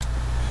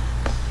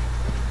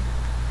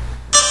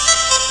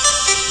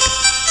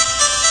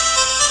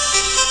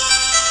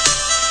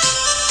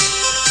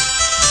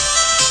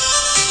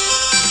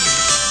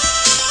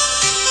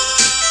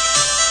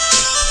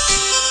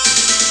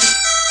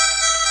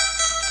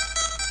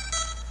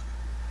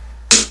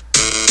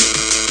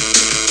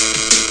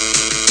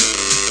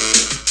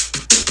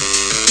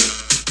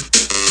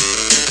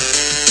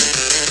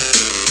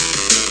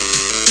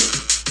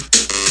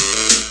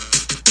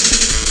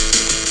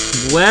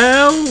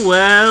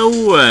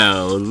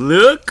Well,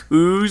 look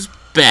who's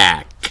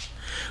back.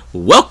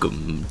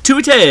 Welcome to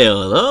a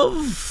tale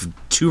of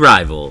two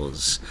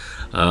rivals,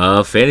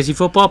 a fantasy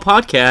football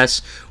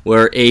podcast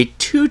where a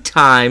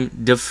two-time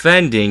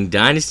defending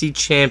dynasty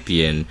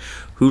champion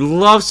who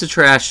loves to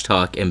trash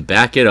talk and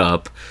back it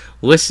up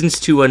listens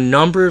to a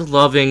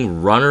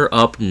number-loving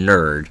runner-up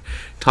nerd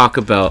talk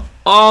about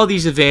all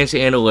these advanced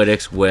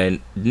analytics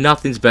when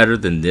nothing's better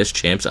than this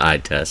champ's eye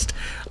test.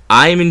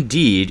 I am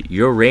indeed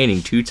your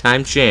reigning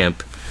two-time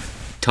champ,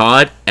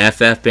 Todd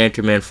FF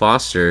Banterman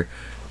Foster,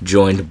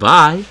 joined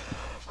by...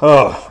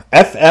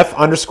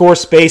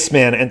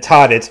 FF_Spaceman. And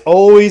Todd, it's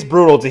always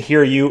brutal to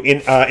hear you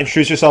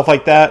introduce yourself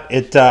like that.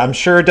 I'm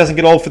sure it doesn't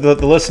get old for the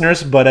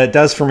listeners, but it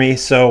does for me.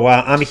 So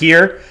I'm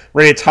here,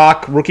 ready to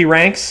talk rookie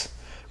ranks,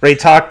 ready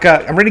to talk...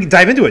 I'm ready to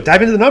dive into it,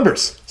 dive into the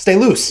numbers, stay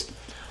loose.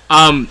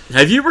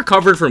 Have you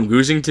recovered from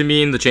losing to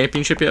me in the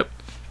championship yet?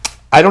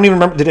 I don't even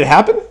remember. Did it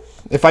happen?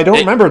 If I don't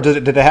remember,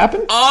 did it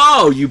happen?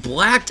 Oh, you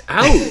blacked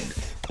out.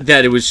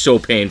 That it was so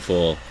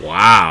painful.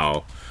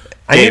 Wow.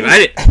 Dave,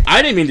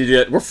 I didn't mean to do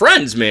that. We're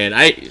friends, man.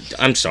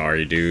 I'm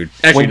sorry, dude.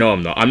 Actually, no,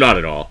 I'm not. I'm not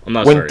at all. I'm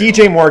not. When sorry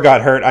DJ Moore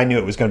got hurt, I knew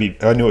it was gonna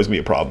be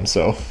a problem.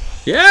 So.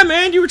 Yeah,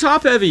 man, you were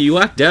top heavy. You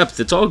lacked depth.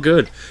 It's all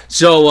good.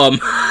 So,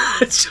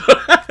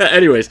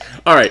 anyways,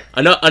 all right.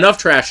 Enough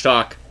trash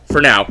talk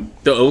for now.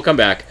 We'll come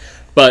back,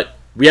 but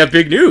we have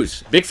big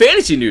news, big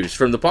fantasy news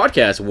from the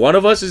podcast. One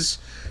of us is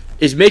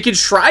making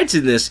strides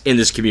in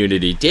this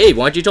community. Dave,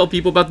 why don't you tell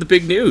people about the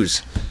big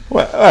news?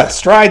 Well,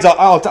 strides,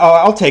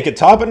 I'll take it,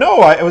 Todd. But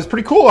no, it was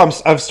pretty cool.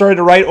 I've started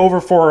to write over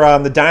for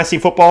the Dynasty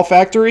Football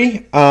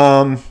Factory.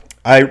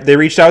 They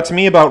reached out to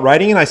me about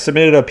writing, and I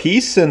submitted a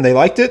piece, and they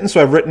liked it. And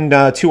so I've written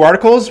two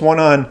articles, one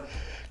on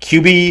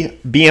QB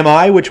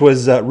BMI, which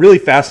was really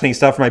fascinating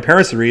stuff for my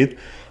parents to read.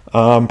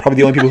 Probably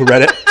the only people who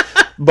read it.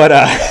 But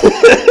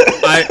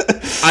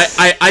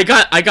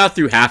I got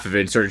through half of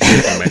it and started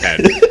shaking my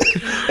head.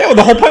 Yeah, well,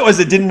 the whole point was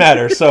it didn't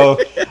matter. So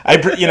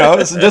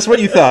this is just what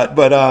you thought.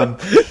 But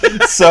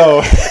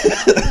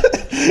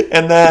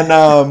and then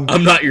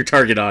I'm not your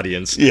target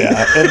audience.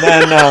 Yeah, and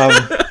then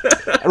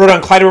I wrote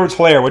on Clyde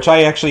Edwards-Helaire, which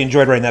I actually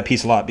enjoyed writing that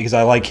piece a lot because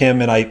I like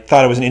him and I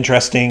thought it was an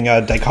interesting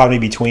dichotomy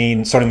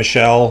between Sonny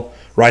Michel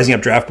rising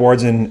up draft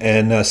boards and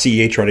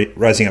CEH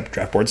rising up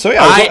draft boards. So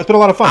yeah, it's been a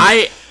lot of fun.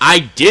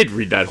 I did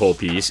read that whole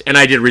piece, and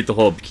I did read the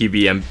whole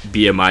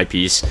BMI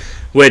piece,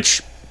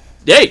 which,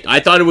 hey, I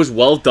thought it was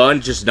well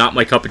done, just not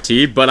my cup of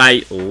tea, but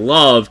I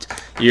loved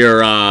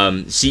your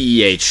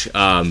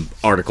CEH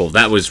article.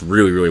 That was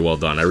really, really well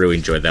done. I really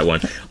enjoyed that one.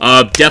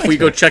 Definitely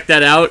go check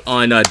that out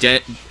on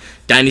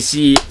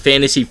Dynasty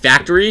Fantasy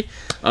Factory.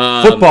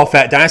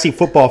 Dynasty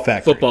Football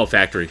Factory. Football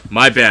Factory.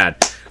 My bad.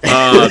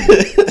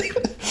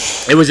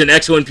 It was an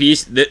excellent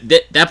piece.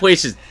 That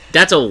place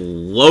that's a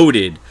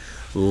loaded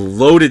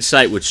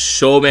site with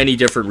so many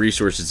different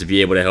resources to be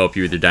able to help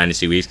you with your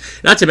dynasty leagues.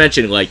 Not to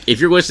mention, like, if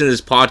you're listening to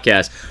this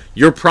podcast,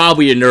 you're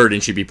probably a nerd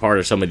and should be part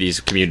of some of these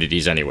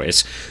communities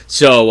anyways.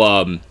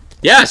 So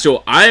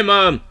so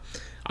I'm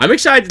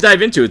excited to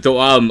dive into it. Though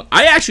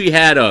I actually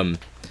had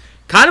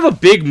kind of a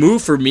big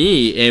move for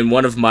me in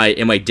my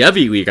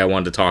Devy league I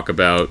wanted to talk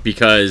about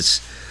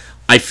because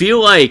I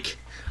feel like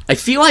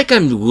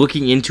I'm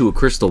looking into a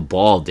crystal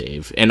ball,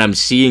 Dave, and I'm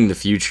seeing the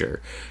future.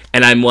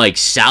 And I'm, like,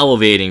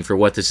 salivating for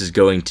what this is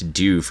going to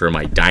do for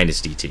my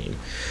dynasty team.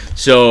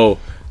 So,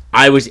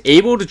 I was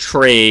able to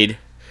trade...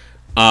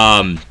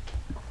 who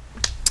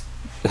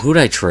did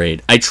I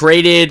trade? I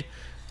traded...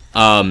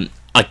 it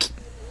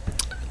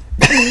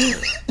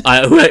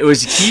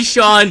was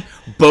Keyshawn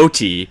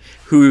Botti,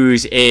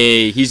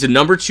 he's a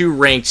number 2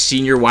 ranked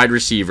senior wide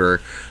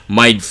receiver,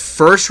 my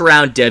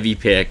first-round Devy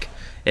pick,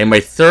 and my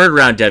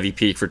third-round Devy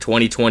pick for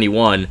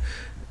 2021...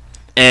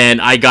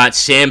 And I got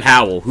Sam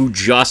Howell, who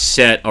just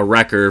set a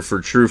record for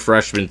true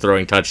freshman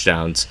throwing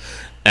touchdowns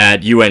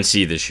at UNC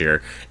this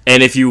year.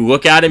 And if you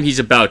look at him, he's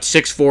about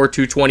 6'4",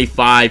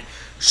 225,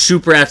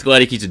 super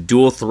athletic. He's a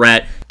dual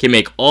threat, can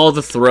make all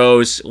the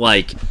throws.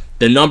 Like,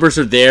 the numbers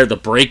are there. The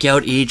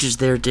breakout age is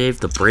there, Dave.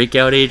 The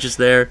breakout age is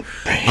there.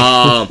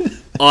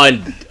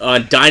 On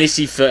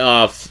Dynasty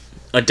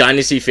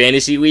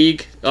Fantasy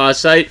League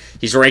site,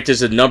 he's ranked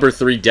as a number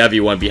 3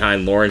 Devy, one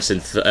behind Lawrence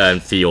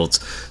and Fields.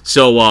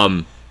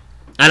 So,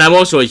 and I'm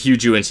also a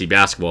huge UNC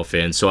basketball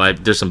fan, so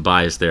there's some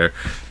bias there.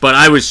 But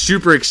I was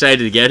super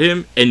excited to get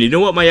him, and you know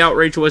what my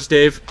outrage was,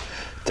 Dave?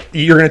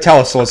 You're going to tell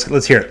us, so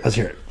let's hear it. Let's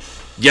hear it.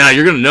 Yeah,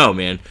 you're going to know,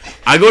 man.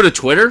 I go to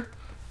Twitter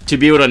to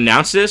be able to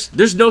announce this.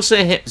 There's no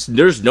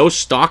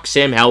stock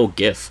Sam Howell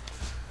gif.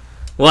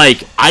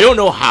 Like, I don't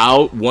know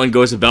how one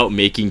goes about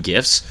making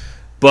gifs,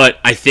 but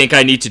I think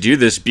I need to do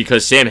this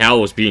because Sam Howell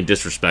was being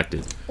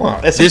disrespected.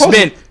 Well,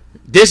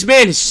 this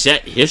man has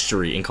set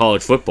history in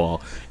college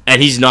football, and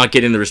he's not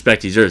getting the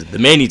respect he deserves. The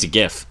man needs a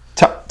GIF.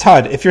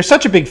 Todd, if you're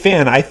such a big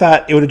fan, I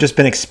thought it would have just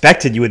been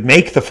expected you would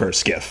make the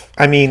first GIF.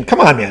 I mean, come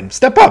on, man.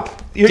 Step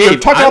up. You're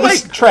talking all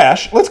this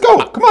trash. Let's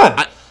go. Come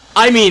on.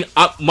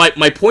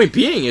 My point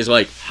being is,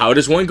 like, how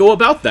does one go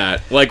about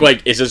that? Like,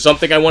 is this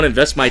something I want to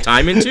invest my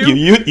time into?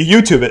 You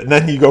YouTube it, and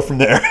then you go from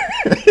there.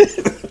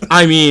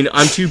 I mean,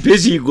 I'm too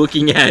busy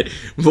looking at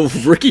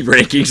rookie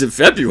rankings in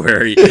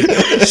February.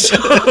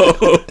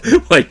 So,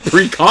 like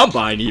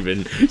pre-combine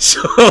even.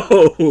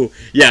 So,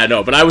 yeah,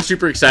 no, but I was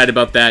super excited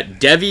about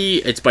that.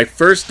 Devy, it's my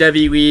first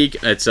Devy league.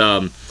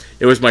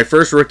 It was my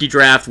first rookie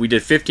draft. We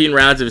did 15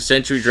 rounds of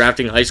essentially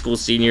drafting high school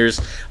seniors.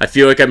 I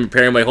feel like I've been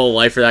preparing my whole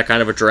life for that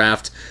kind of a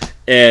draft.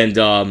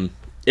 And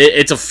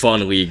it's a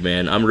fun league,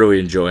 man. I'm really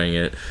enjoying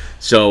it.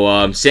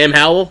 So, Sam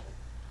Howell,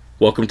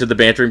 welcome to the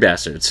Bantering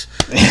Bastards.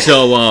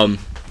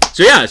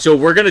 So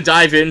we're going to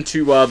dive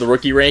into the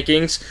rookie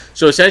rankings.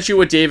 So essentially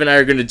what Dave and I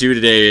are going to do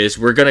today is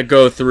we're going to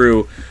go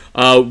through,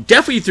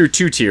 definitely through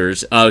 2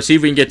 tiers, see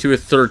if we can get to a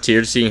 3rd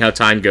tier, seeing how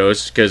time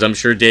goes, because I'm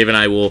sure Dave and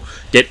I will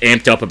get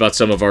amped up about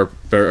some of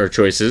our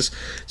choices.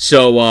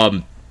 So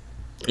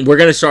we're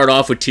going to start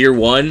off with tier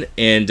 1,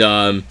 and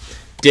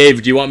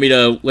Dave, do you want me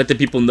to let the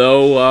people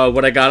know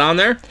what I got on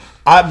there?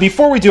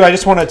 Before we do, I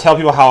just want to tell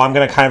people how I'm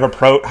going to kind of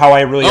how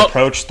I really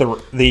approach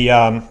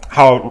the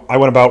how I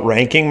went about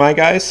ranking my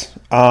guys,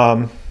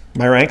 my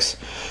ranks.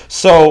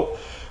 So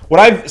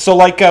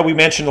like we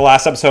mentioned in the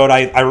last episode,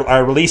 I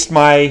released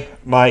my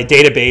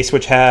database,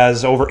 which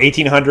has over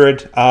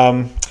 1,800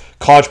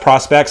 college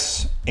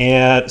prospects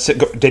and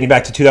dating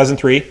back to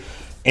 2003,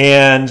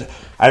 and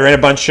I ran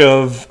a bunch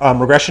of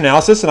regression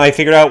analysis, and I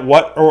figured out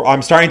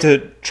I'm starting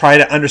to try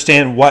to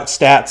understand what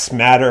stats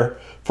matter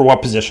for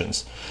what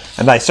positions.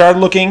 And I started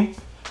looking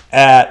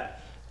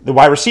at the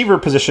wide receiver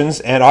positions,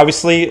 and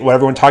obviously what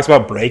everyone talks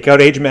about,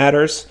 breakout age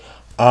matters.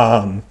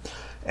 And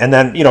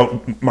then,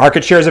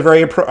 market share is a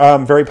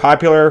very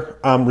popular,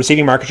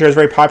 receiving market share is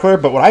very popular.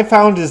 But what I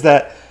found is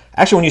that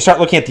actually when you start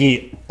looking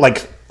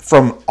at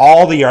from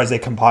all the yards they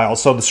compile,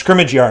 so the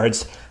scrimmage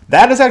yards,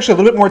 that is actually a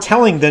little bit more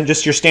telling than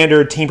just your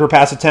standard team per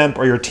pass attempt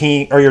or your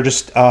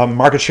just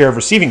market share of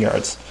receiving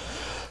yards.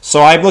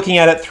 So I'm looking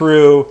at it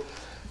through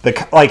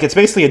it's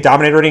basically a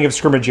dominator rating of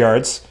scrimmage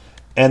yards,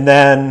 and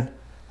then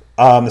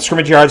the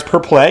scrimmage yards per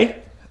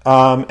play,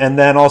 and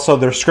then also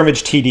their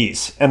scrimmage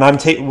TDs. And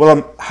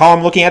how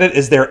I'm looking at it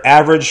is their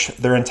average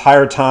their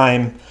entire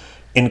time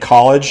in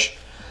college.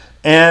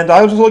 And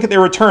I also look at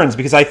their returns,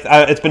 because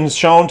it's been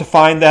shown to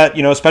find that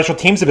special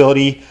teams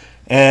ability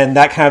and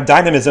that kind of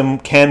dynamism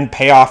can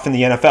pay off in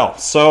the NFL.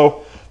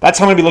 So that's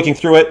how I'm going to be looking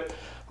through it.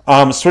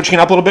 Switching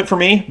it up a little bit for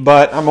me,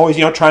 but I'm always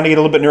trying to get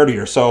a little bit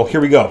nerdier. So here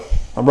we go.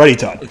 I'm ready,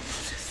 Todd.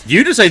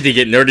 You just like to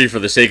get nerdy for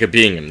the sake of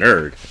being a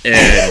nerd,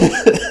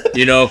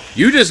 and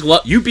you just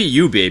you be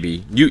you,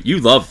 baby. You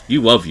love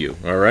you.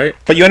 All right.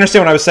 But you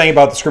understand what I was saying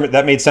about the scrimmage?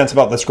 That made sense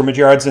about the scrimmage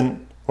yards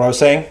and what I was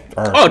saying. It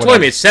totally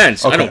made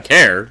sense. Okay. I don't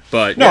care,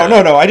 but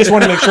no. I just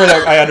want to make sure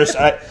that I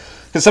understand.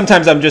 Because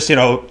sometimes I'm just,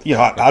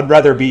 I'd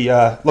rather be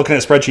looking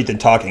at a spreadsheet than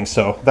talking.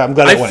 So I'm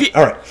glad I went.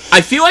 All right. I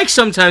feel like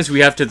sometimes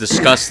we have to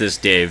discuss this,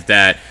 Dave,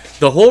 that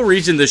the whole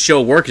reason the show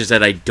works is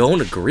that I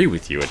don't agree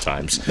with you at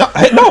times. No,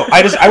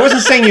 I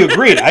wasn't saying you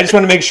agreed. I just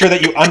want to make sure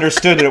that you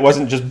understood that it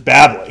wasn't just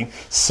babbling.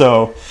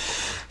 So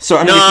if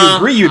you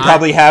agree, you'd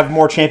probably have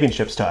more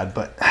championships, Todd.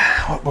 But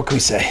what can we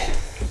say?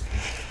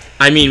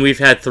 I mean, we've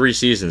had 3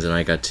 seasons and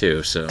I got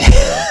 2. So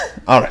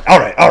all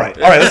right.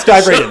 Let's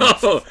dive right in.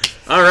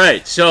 All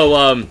right.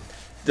 So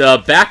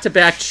the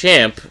back-to-back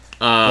champ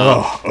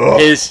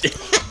is.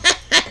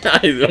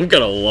 I'm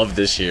gonna love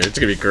this year. It's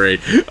gonna be great.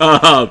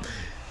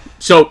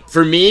 So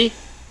for me,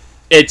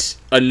 it's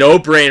a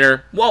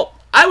no-brainer. Well,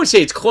 I would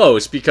say it's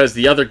close because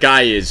the other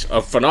guy is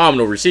a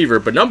phenomenal receiver.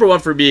 But number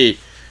 1 for me,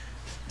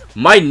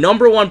 my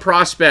number 1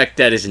 prospect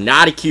that is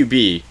not a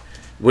QB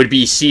would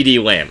be CD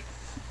Lamb.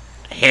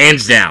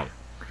 Hands down.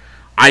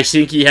 I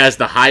think he has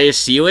the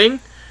highest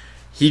ceiling.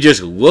 He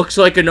just looks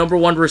like a number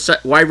 1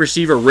 wide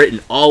receiver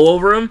written all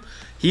over him.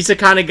 He's the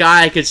kind of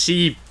guy I could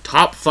see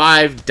top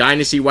 5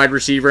 dynasty wide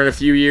receiver in a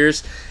few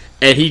years.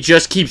 And he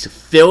just keeps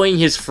filling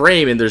his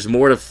frame, and there's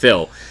more to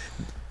fill.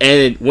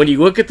 And when you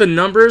look at the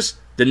numbers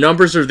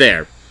are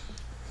there.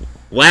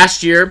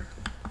 Last year,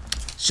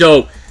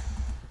 so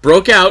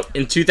broke out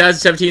in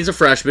 2017 as a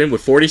freshman with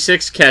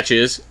 46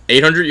 catches,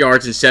 800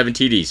 yards, and 7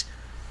 TDs.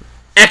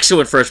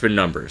 Excellent freshman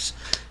numbers.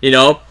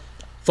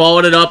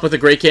 Followed it up with a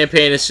great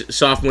campaign his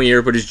sophomore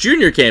year, but his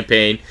junior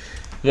campaign,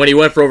 when he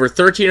went for over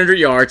 1,300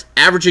 yards,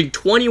 averaging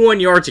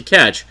 21 yards a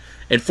catch,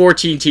 and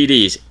 14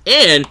 TDs.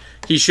 And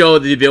he showed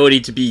the ability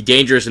to be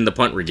dangerous in the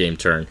punt game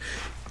turn.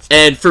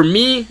 And for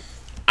me,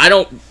 I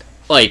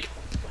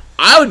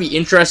would be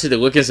interested to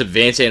look at some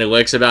advanced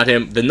analytics about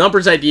him. The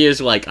numbers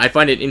ideas, I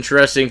find it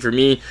interesting. For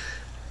me,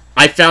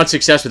 I found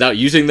success without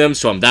using them,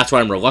 so that's why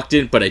I'm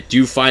reluctant, but I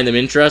do find them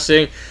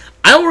interesting.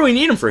 I don't really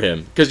need him for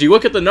him, because you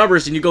look at the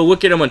numbers and you go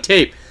look at him on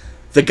tape.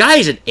 The guy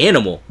is an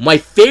animal. My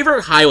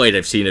favorite highlight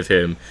I've seen of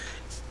him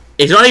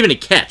is not even a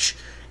catch.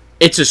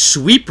 It's a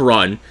sweep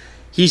run.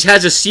 He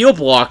has a seal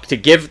block to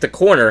give the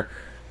corner,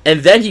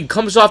 and then he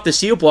comes off the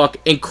seal block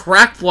and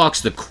crack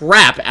blocks the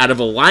crap out of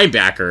a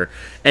linebacker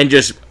and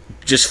just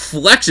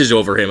flexes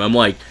over him. I'm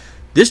like,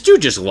 this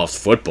dude just loves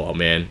football,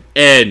 man.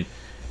 And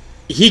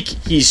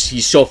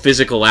he's so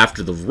physical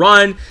after the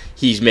run.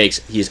 He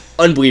has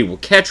unbelievable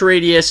catch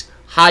radius,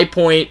 high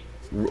point,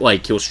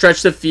 like he'll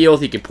stretch the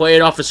field. He can play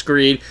it off a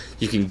screen.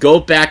 You can go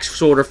back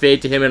shoulder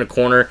fade to him in a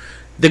corner.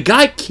 The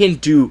guy can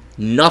do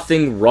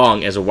nothing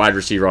wrong as a wide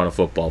receiver on a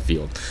football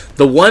field.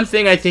 The one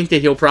thing I think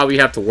that he'll probably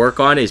have to work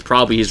on is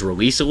probably his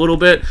release a little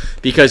bit,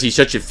 because he's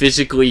such a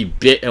physically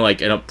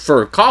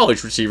for a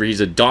college receiver,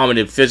 he's a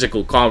dominant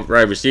physical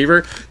wide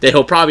receiver, that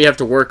he'll probably have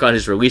to work on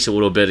his release a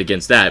little bit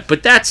against that.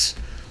 But that's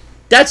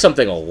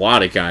something a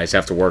lot of guys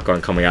have to work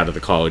on coming out of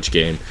the college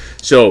game.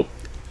 So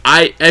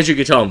as you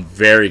can tell, I'm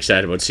very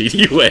excited about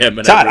CeeDee Lamb.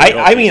 And Todd,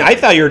 I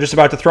thought you were just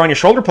about to throw on your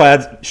shoulder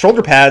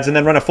pads, and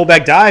then run a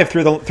fullback dive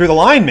through the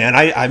line, man.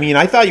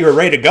 I thought you were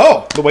ready to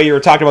go. The way you were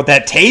talking about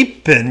that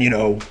tape and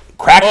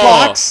crack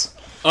blocks.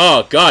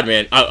 Oh God,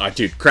 man,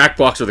 dude, crack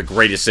blocks are the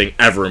greatest thing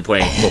ever in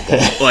playing football.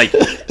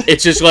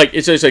 It's just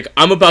like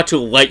I'm about to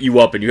light you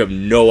up and you have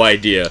no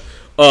idea.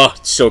 Oh,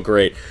 it's so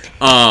great.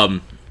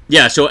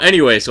 Yeah. So,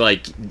 anyways,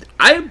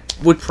 I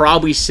would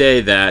probably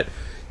say that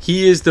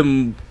he is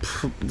the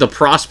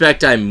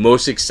prospect I'm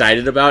most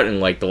excited about in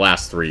the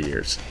last 3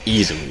 years,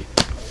 easily.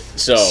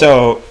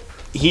 So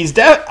he's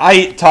Todd,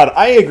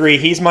 I agree.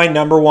 He's my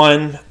number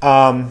one.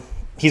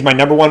 He's my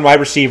number one wide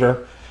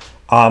receiver.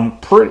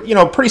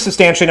 Pretty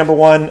substantially number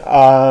one.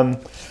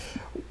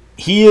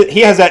 He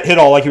has that hit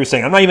all, like you were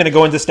saying. I'm not even going to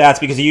go into stats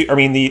because the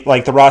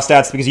raw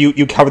stats, because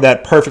you covered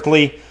that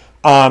perfectly.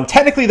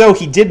 Technically, though,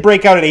 he did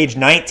break out at age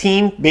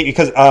 19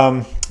 because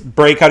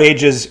breakout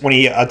age is when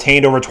he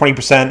attained over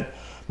 20%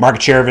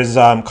 market share of his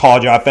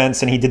college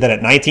offense, and he did that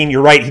at 19.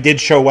 You're right, he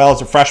did show well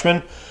as a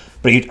freshman,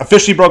 but he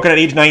officially broke it at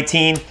age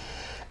 19.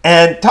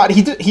 And Todd,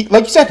 he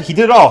like you said, he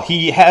did it all.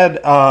 He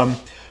had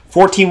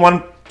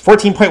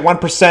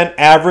 14.1%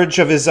 average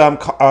of his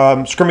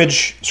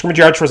scrimmage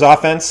yards for his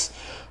offense.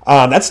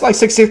 That's like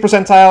 66th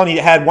percentile, and he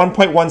had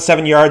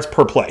 1.17 yards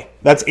per play.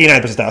 That's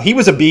 89th percentile. He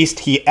was a beast.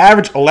 He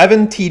averaged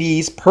 11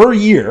 TDs per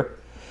year.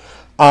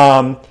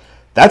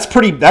 That's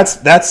pretty.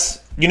 That's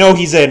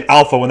he's an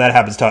alpha when that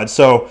happens, Todd.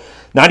 So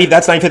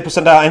that's 95th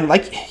percentile, and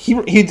he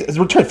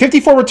returned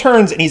 54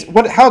 returns, and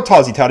how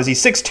tall is he, Todd? Is he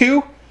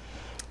 6'2"?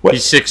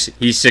 He's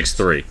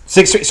 6'3".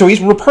 6'3". So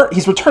he's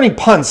returning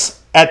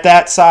punts at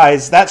that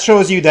size. That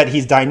shows you that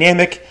he's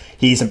dynamic.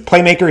 He's a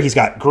playmaker. He's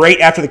got great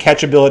after the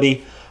catch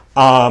ability.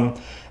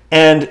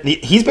 And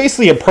he's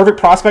basically a perfect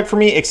prospect for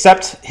me,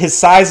 except his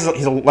size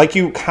is, like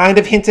you kind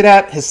of hinted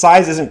at, his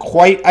size isn't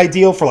quite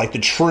ideal for the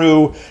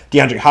true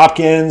DeAndre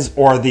Hopkins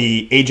or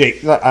the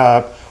AJ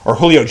or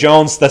Julio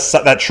Jones,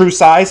 that true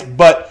size.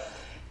 But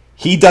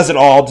he does it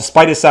all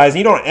despite his size.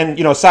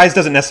 Size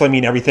doesn't necessarily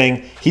mean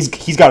everything.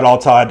 He's got it all,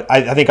 Todd.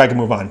 I think I can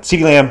move on.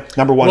 CeeDee Lamb,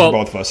 number one for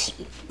both of us.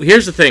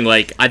 Here's the thing,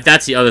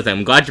 that's the other thing.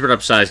 I'm glad you brought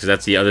up size, because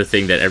that's the other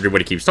thing that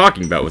everybody keeps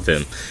talking about with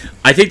him.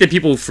 I think that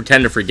people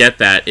tend to forget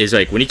that is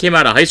when he came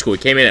out of high school, he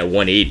came in at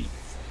 180.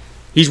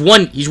 He's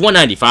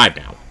 195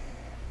 now.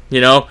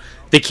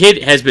 The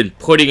kid has been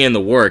putting in the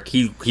work.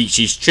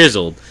 She's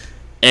chiseled,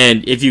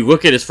 and if you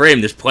look at his frame,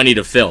 there's plenty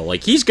to fill.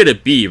 He's gonna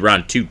be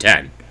around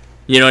 210.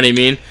 You know what I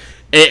mean?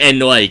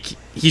 And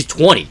he's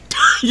 20.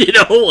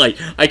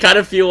 I kind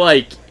of feel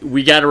like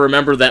we got to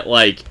remember that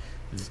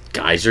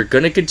guys are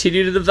going to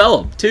continue to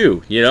develop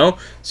too,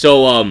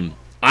 So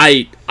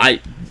I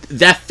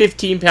that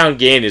 15-pound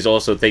gain is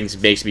also things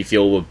that makes me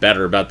feel a little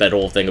better about that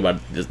whole thing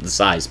about the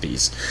size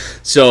piece.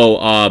 So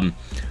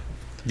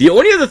the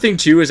only other thing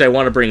too is I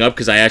want to bring up,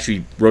 because I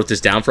actually wrote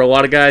this down for a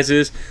lot of guys,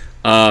 is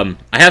I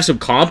have some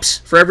comps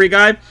for every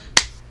guy.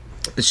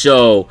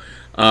 So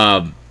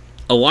a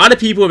lot of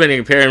people have been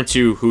comparing him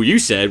to who you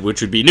said, which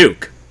would be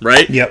Nuke,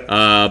 right? Yep.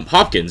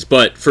 Hopkins.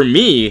 But for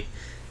me,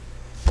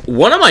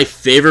 one of my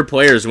favorite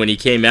players when he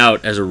came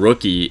out as a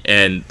rookie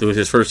and with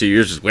his first few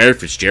years was Larry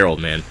Fitzgerald,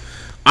 man.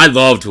 I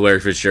loved Larry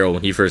Fitzgerald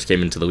when he first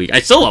came into the league.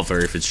 I still love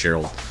Larry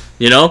Fitzgerald,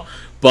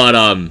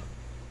 But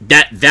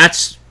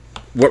that's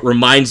what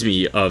reminds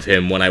me of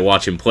him when I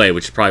watch him play,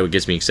 which is probably what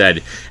gets me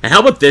excited. And how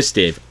about this,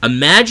 Dave?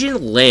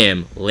 Imagine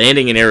Lamb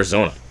landing in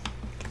Arizona.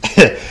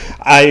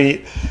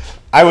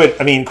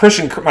 my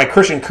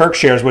Christian Kirk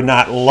shares would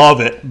not love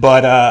it,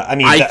 but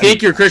I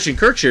think your Christian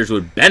Kirk shares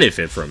would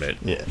benefit from it.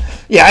 Yeah.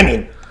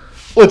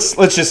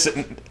 Let's just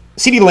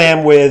CeeDee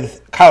Lamb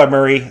with Kyler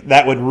Murray,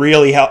 that would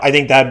really help. I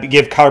think that would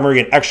give Kyler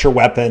Murray an extra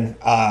weapon,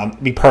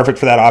 be perfect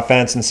for that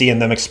offense, and seeing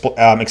them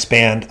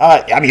expand.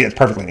 It's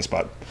perfectly in the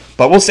spot.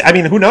 But we'll see.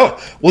 Who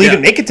knows? We'll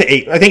even make it to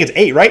 8. I think it's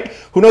 8, right?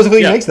 Who knows if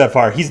he makes that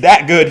far? He's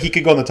that good. He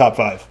could go in the top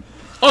 5.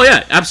 Oh,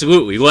 yeah,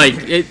 absolutely.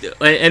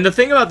 And the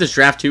thing about this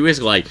draft, too,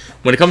 is, when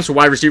it comes to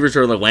wide receivers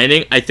who are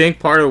landing, I think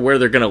part of where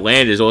they're going to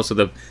land is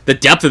also the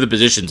depth of the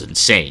position's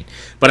insane.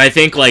 But I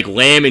think,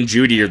 Lamb and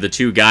Judy are the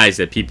two guys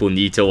that people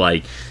need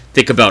to,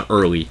 think about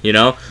early,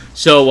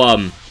 So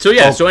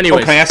anyways.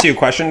 Can I ask you a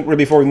question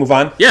before we move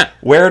on? Yeah.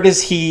 Where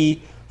does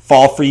he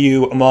fall for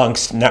you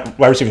amongst wide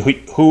receivers?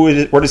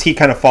 Where does he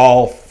kind of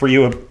fall for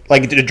you,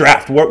 the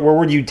draft? Where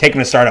would you take him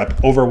to start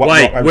up over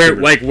what?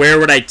 Where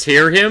would I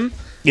tear him?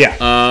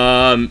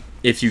 Yeah.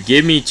 If you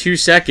give me 2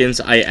 seconds,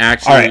 I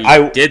actually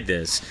did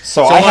this.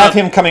 So I have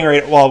him coming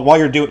right. Well, while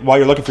you're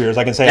looking for yours,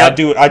 I can say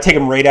I take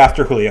him right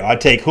after Julio. I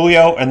take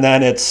Julio, and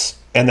then it's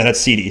and then it's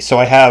CD. So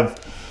I have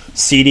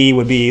CD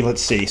would be,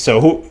 let's see.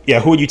 So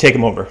who would you take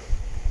him over?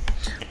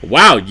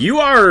 Wow,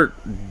 you're a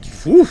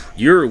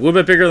little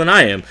bit bigger than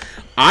I am.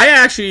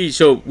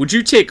 So would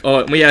you take,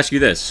 let me ask you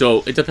this.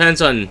 So it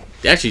depends on,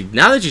 actually,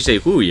 now that you say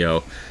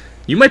Julio,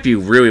 you might be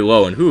really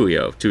low on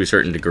Julio to a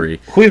certain degree.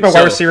 Julio's my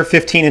wide receiver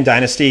 15 in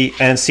Dynasty,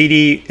 and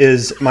CD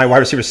is my wide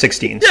receiver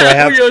 16. Yeah,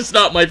 so Julio's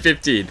not my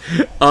 15.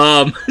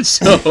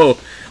 So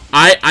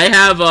I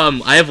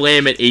have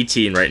Lamb at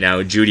 18 right now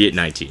and Judy at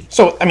 19.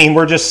 So, I mean,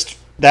 we're just...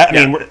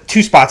 we're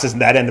 2 spots isn't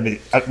that end of a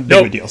big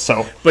of a deal.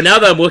 So, but now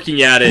that I'm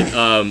looking at it,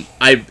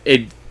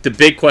 the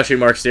big question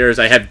marks there is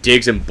I have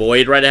Diggs and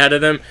Boyd right ahead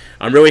of them.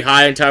 I'm really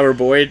high on Tyler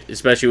Boyd,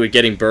 especially with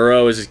getting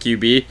Burrow as his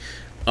QB.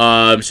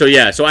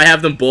 So I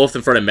have them both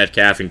in front of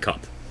Metcalf and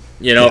Kupp.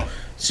 Yeah.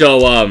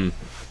 So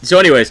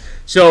anyways,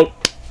 so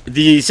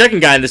the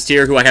second guy in this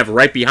tier who I have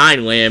right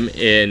behind Lamb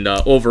in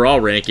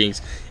overall rankings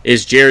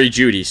is Jerry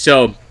Jeudy.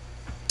 So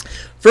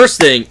first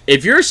thing,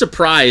 if you're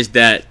surprised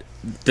that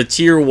the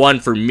tier 1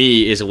 for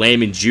me is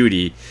Lamb and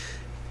Jeudy,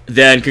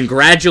 then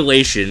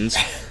congratulations.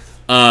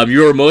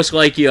 You are most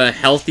likely a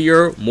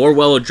healthier, more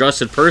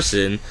well-adjusted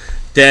person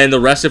than the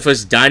rest of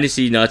us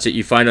dynasty nuts that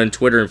you find on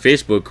Twitter and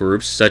Facebook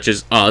groups, such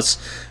as us,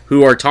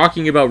 who are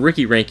talking about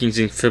rookie rankings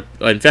in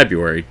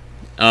February.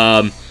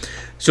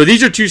 So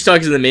these are 2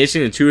 studs in the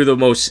mason and 2 of the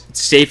most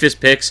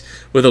safest picks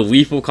with a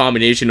lethal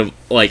combination of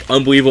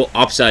unbelievable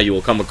upside you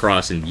will come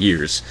across in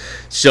years.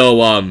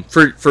 So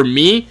for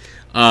me,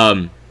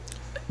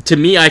 to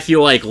me, I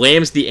feel like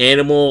Lamb's the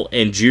animal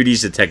and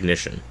Judy's the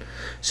technician.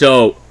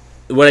 So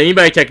what I mean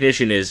by a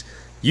technician is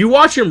you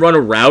watch him run a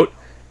route,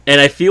 and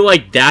I feel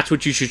like that's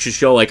what you should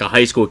show a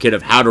high school kid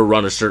of how to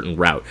run a certain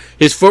route.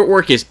 His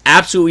footwork is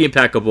absolutely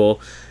impeccable.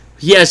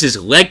 He has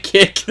his leg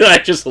kick that I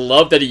just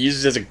love that he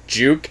uses as a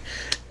juke.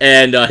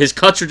 And his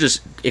cuts are just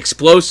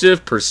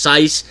explosive,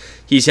 precise.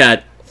 He's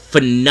had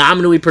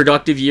phenomenally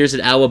productive years at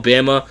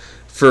Alabama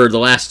for the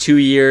last 2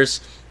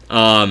 years.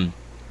 14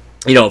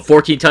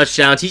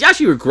 touchdowns. He's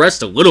actually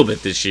regressed a little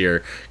bit this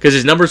year because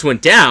his numbers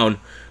went down.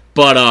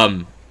 But,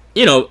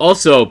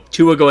 also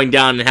Tua going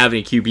down and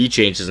having a QB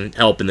change doesn't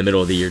help in the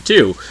middle of the year,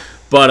 too.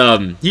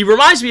 But he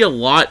reminds me a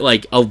lot,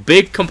 a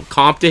big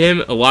comp to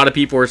him, a lot of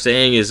people are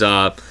saying is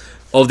Odell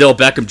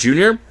Beckham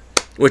Jr.,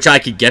 which I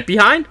could get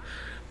behind.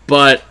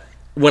 But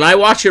when I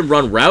watch him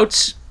run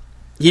routes,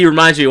 he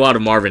reminds me a lot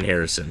of Marvin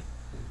Harrison.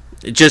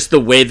 Just the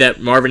way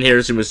that Marvin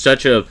Harrison was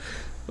such a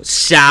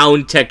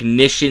sound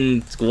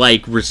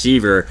technician-like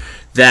receiver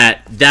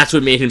that's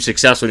what made him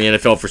successful in the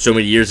NFL for so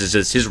many years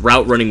is his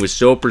route running was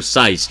so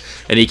precise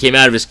and he came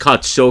out of his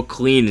cuts so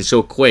clean and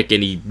so quick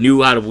and he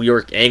knew how to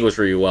work angles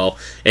really well.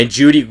 And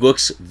Jeudy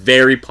looks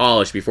very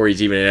polished before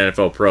he's even an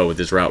NFL pro with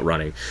his route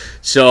running.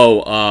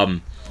 So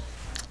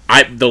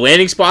the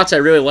landing spots I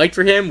really liked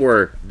for him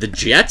were the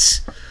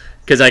Jets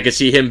because I could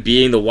see him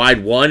being the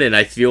wide one, and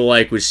I feel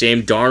like with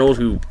Sam Darnold,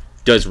 who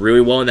does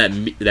really well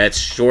in that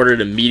shorter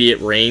to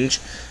mediate range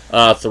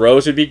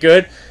throws would be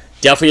good.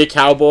 Definitely a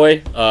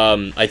Cowboy.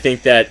 I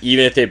think that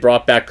even if they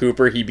brought back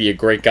Cooper, he'd be a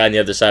great guy on the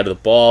other side of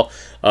the ball.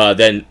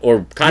 You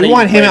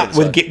want him out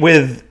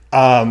with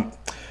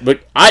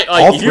but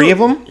all 3 of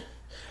them?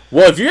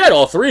 Well, if you had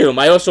all 3 of them,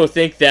 I also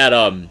think that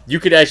you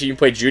could actually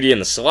play Jeudy in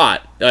the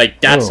slot.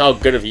 That's how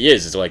good of he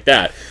is. It's like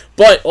that.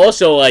 But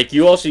also,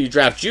 you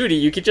draft Jeudy,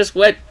 you could just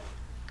let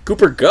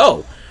Cooper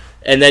go,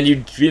 and then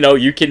you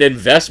can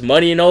invest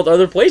money in all the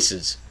other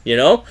places.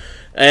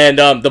 And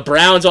the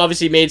Browns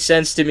obviously made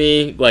sense to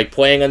me,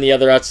 playing on the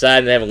other outside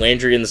and having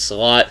Landry in the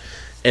slot.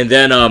 And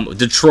then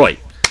Detroit.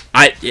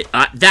 I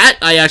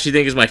actually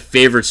think is my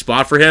favorite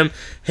spot for him.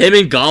 Him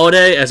and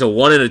Golladay as a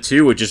 1 and a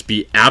 2 would just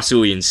be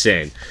absolutely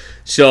insane.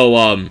 So,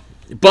 I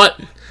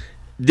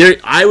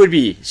would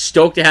be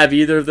stoked to have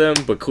either of them,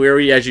 but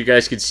clearly, as you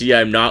guys can see,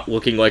 I'm not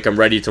looking like I'm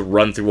ready to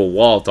run through a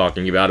wall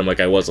talking about him like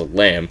I was a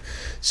Lamb.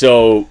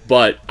 So,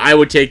 but I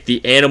would take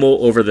the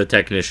animal over the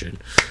technician.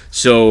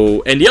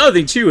 So, and the other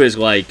thing, too, is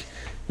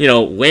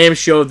Lamb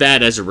showed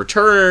that as a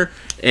returner,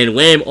 and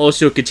Lamb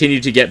also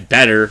continued to get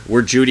better,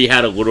 where Jeudy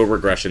had a little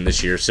regression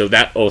this year. So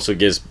that also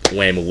gives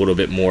Lamb a little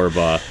bit more of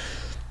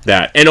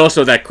that. And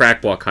also that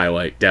crack block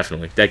highlight,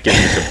 definitely. That gives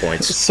me some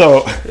points.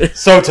 So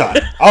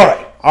Todd. All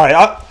right.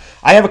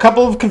 I have a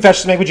couple of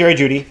confessions to make with Jerry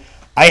Jeudy.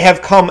 I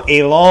have come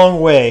a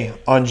long way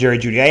on Jerry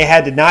Jeudy.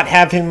 I did not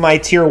have him in my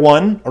tier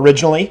 1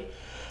 originally.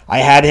 I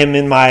had him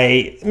in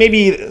my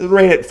maybe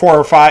right at 4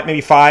 or 5,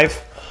 maybe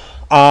 5.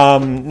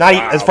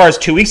 As far as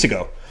 2 weeks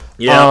ago.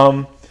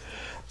 Yeah.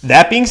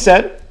 That being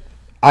said,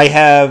 I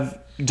have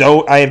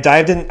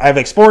dived in. I've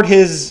explored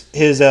his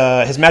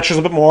metrics a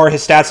little bit more,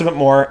 his stats a bit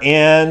more,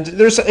 and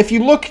if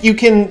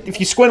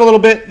you squint a little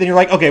bit, then you're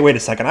like, okay, wait a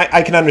second,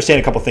 I can understand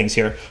a couple things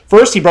here.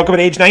 First, he broke up at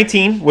age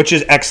 19, which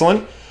is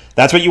excellent.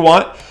 That's what you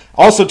want.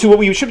 Also, too, what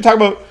we should talk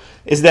about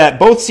is that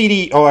both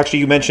CD. Oh, actually,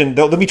 you mentioned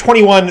they'll be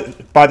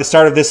 21 by the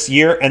start of this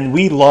year, and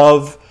we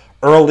love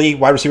early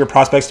wide receiver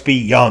prospects to be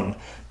young.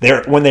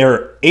 When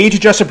their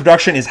age-adjusted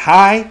production is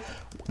high,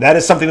 that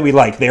is something that we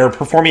like. They are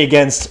performing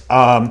against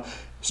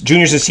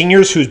juniors and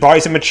seniors whose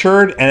bodies have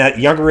matured, and at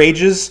younger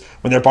ages,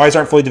 when their bodies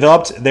aren't fully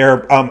developed,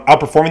 they're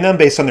outperforming them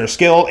based on thetheir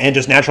skill and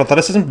just natural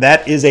athleticism.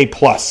 That is a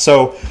plus.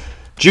 So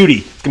Judy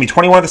is going to be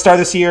 21 at the start of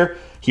this year.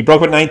 He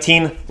broke with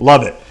 19.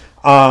 Love it.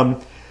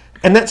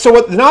 And then, so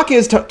what the knock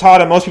is,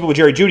 Todd, on most people with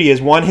Jerry Jeudy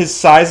is, one, his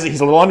size.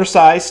 He's a little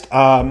undersized,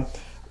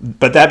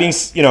 but that being,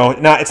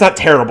 it's not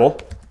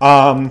terrible.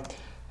 And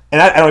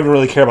I don't even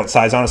really care about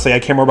size, honestly. I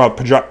care more about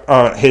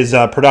his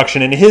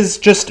production and his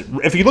just.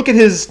 If you look at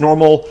his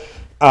normal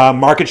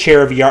market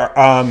share of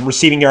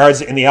receiving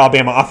yards in the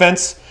Alabama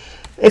offense,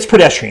 it's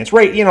pedestrian. It's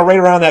right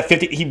around that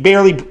 50. He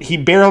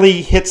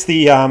barely hits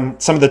the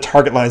some of the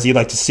target lines you'd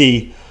like to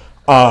see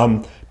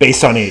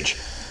based on age.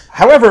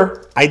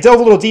 However, I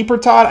delved a little deeper,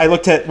 Todd. I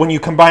looked at when you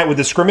combine it with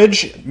the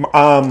scrimmage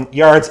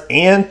yards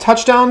and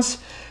touchdowns.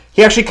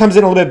 He actually comes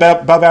in a little bit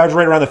above average,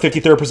 right around the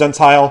 53rd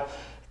percentile.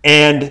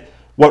 And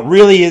what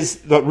really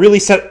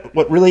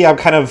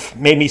kind of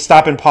made me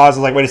stop and pause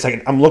is like, wait a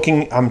second. I'm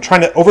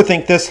trying to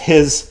overthink this.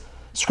 His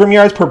scrimmage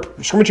yards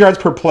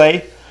per play,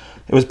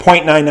 it was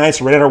 0.99,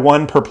 so right under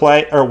 1 per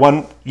play, or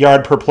 1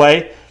 yard per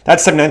play.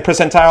 That's 79th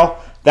percentile.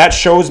 That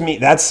shows me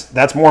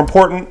that's more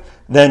important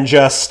than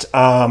just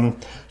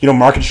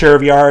market share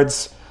of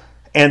yards,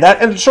 and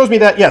it shows me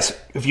that yes,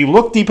 if you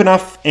look deep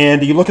enough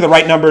and you look at the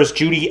right numbers,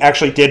 Jeudy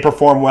actually did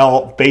perform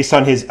well based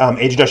on his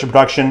age-adjusted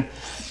production,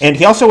 and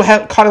he also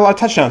caught a lot of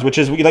touchdowns, which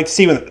is what you like to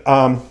see. You'd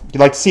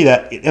like to see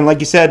that, and like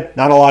you said,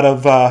 not a lot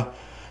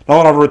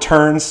of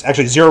returns.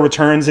 Actually, 0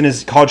 returns in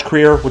his college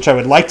career, which I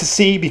would like to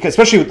see, because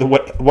especially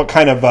with what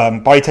kind of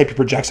body type he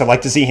projects, I'd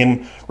like to see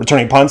him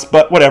returning punts.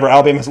 But whatever,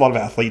 Alabama has a lot of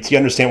athletes. You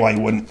understand why he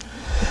wouldn't.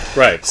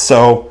 Right.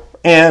 So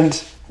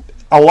and.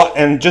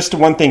 And just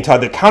one thing,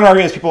 Todd, the counter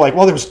argument is people are like,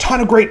 well, there was a ton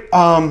of great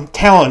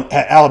talent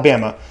at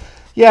Alabama.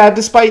 Yeah,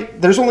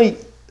 despite there's a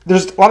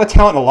lot of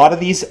talent in a lot of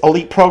these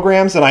elite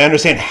programs, and I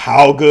understand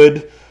how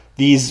good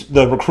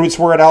the recruits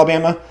were at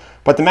Alabama.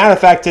 But the matter of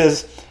fact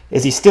is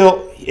he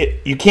still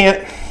you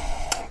can't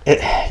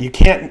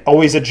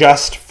always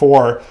adjust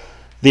for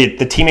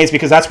the teammates,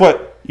 because that's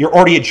what you're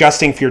already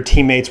adjusting for your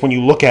teammates when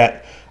you look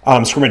at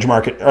scrimmage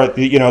market, or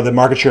the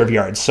market share of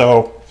yards.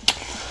 So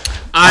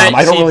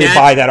I don't really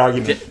buy that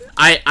argument.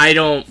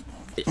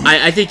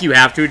 I think you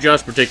have to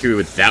adjust, particularly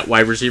with that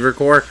wide receiver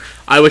core.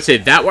 I would say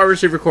that wide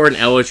receiver core and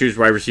LSU's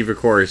wide receiver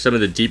core is some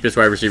of the deepest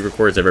wide receiver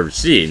cores I've ever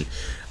seen.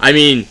 I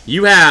mean,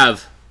 you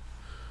have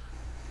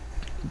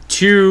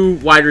 2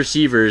 wide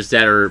receivers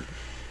that are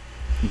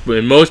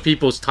in most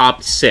people's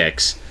top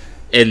 6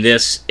 in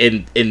this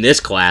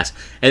class,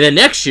 and then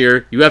next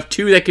year you have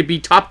 2 that could be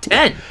top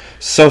 10.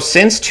 So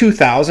since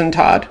 2000,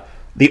 Todd,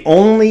 the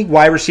only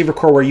wide receiver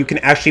core where you can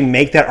actually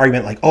make that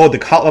argument, like, oh, the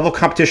level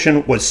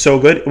competition was so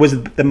good, it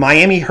was the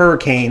Miami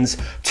Hurricanes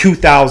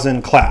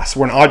 2000 class,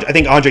 when I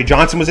think Andre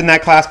Johnson was in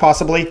that class,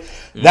 possibly.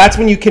 Mm-hmm. That's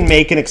when you can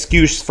make an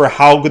excuse for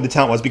how good the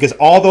talent was, because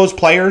all those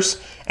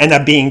players end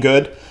up being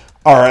good,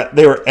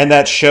 and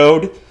that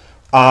showed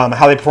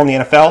how they performed in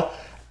the NFL.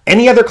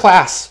 Any other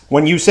class,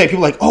 when you say, people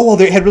are like, oh, well,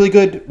 they had really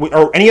good,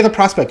 or any other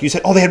prospect, you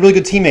said, oh, they had really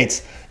good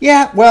teammates.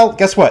 Yeah, well,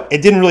 guess what?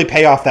 It didn't really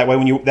pay off that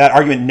way. That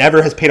argument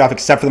never has paid off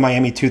except for the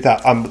Miami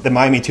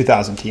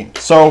 2000 team.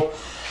 So,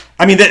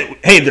 I mean,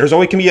 there's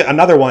always can be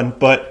another one,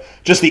 but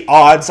just the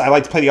odds. I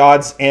like to play the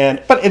odds,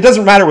 but it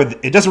doesn't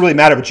really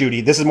matter with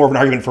Jeudy. This is more of an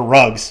argument for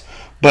Ruggs.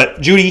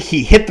 But Jeudy,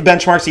 he hit the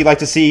benchmarks you'd like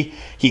to see.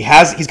 He's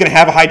going to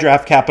have a high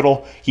draft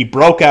capital. He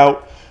broke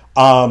out.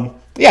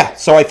 Yeah,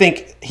 so I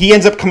think he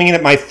ends up coming in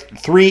at my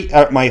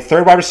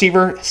third wide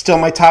receiver, still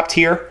my top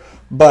tier.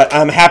 But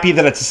I'm happy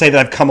to say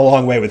that I've come a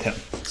long way with him.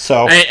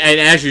 So and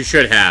as you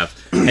should have.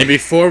 And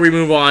before we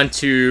move on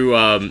to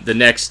the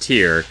next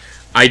tier,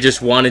 I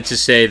just wanted to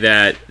say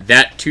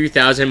that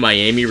 2000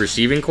 Miami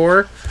receiving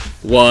core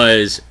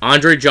was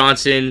Andre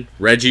Johnson,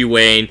 Reggie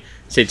Wayne,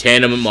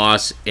 Santana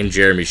Moss, and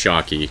Jeremy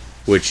Shockey,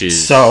 which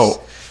is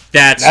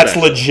that's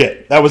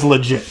legit. That was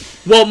legit.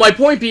 Well, my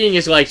point being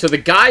is, like, so the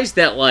guys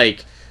that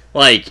like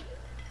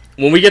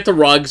when we get to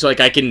Ruggs, like,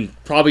 I can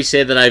probably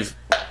say that I've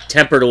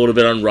tempered a little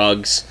bit on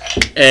Ruggs,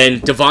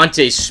 and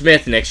Devontae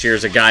Smith next year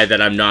is a guy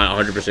that I'm not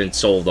 100%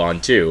 sold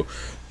on too.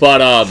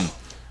 But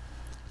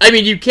I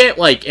mean, you can't,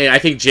 like, I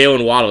think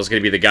Jalen Waddle is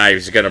going to be the guy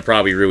who's going to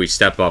probably really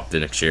step up the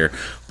next year.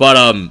 But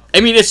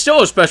I mean, it's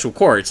still a special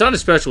core. It's not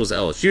as special as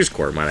LSU's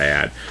core, might I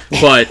add.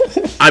 But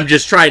I'm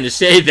just trying to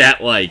say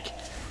that, like,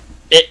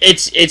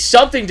 it's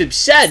something to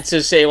said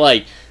to say,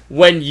 like,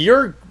 when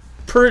you're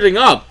putting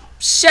up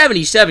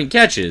 77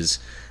 catches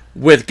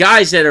with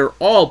guys that are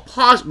all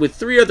with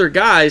 3 other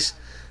guys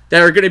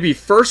that are going to be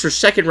first or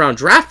second round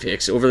draft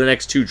picks over the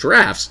next 2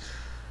 drafts,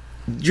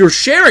 you're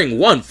sharing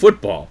one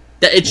football.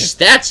 It's just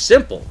that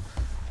simple,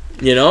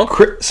 you know?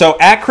 So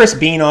at Chris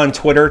Bean on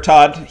Twitter,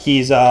 Todd,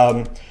 he's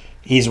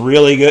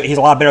really good. He's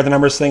a lot better at the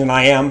numbers thing than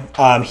I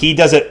am. He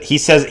does it. He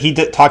says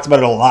talks about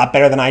it a lot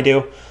better than I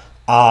do.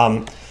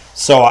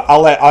 So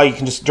you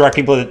can just direct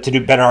people to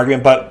do better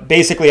argument. But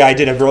basically, I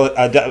did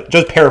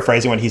just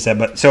paraphrasing what he said.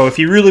 But so if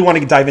you really want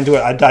to dive into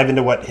it, I'd dive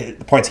into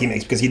the points he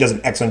makes, because he does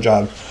an excellent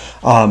job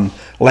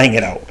laying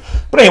it out.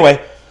 But anyway,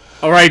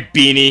 All right,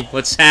 Beanie,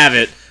 let's have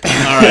it.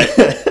 All right.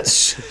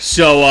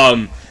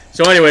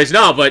 So anyways,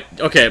 no, but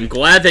okay, I'm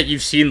glad that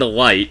you've seen the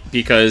light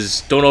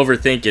because don't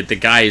overthink it. The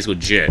guy is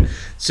legit.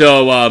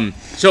 So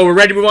we're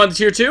ready to move on to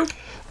tier 2?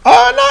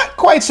 Not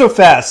quite so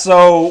fast.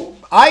 So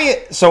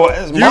whoa.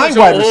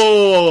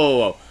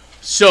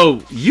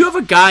 So you have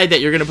a guy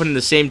that you're gonna put in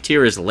the same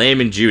tier as Lamb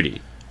and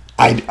Judy.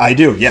 I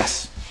do,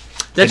 yes.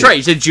 That's right.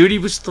 You said Judy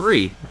was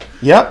 3.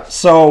 Yep.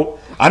 So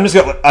I'm just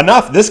gonna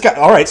enough. This guy.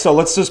 All right. So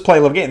let's just play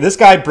a little game. This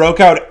guy broke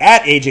out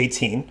at age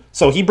 18.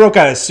 So he broke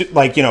out as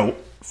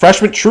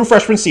true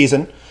freshman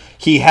season.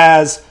 He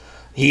has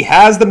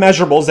the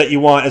measurables that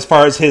you want as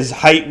far as his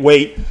height,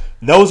 weight.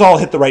 Those all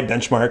hit the right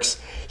benchmarks.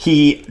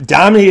 He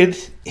dominated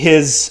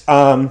his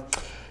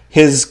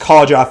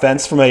college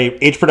offense from a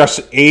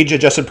age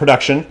adjusted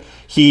production.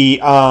 He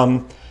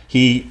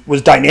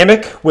was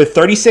dynamic with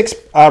 36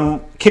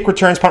 kick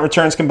returns, punt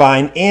returns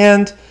combined,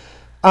 and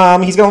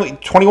he's going to be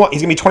 21.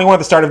 He's going to be 21 at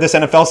the start of this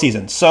NFL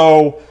season.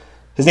 So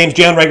his name's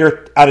Jalen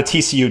Reagor out of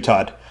TCU.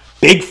 Todd,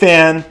 big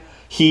fan.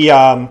 He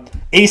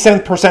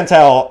 87th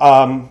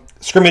percentile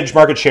scrimmage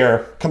market share,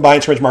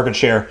 combined scrimmage market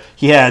share.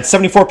 He had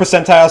 74th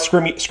percentile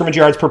scrimmage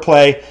yards per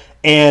play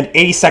and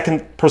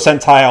 82nd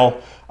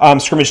percentile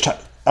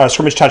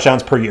scrimmage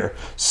touchdowns per year.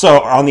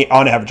 So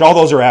on average, all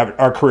those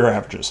are career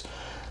averages.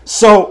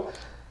 So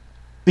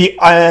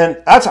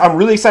I'm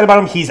really excited about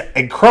him. He's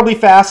incredibly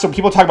fast. So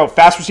people talk about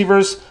fast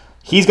receivers.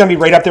 He's going to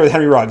be right up there with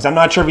Henry Ruggs. I'm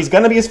not sure if he's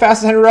going to be as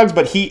fast as Henry Ruggs,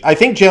 but I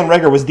think Jalen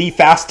Reagor was the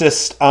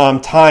fastest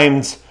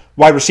timed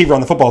wide receiver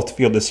on the football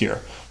field this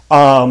year.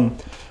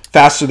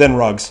 Faster than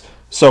Ruggs.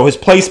 So his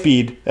play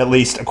speed, at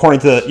least, according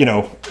to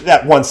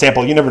that one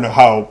sample, you never know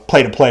how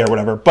play to play or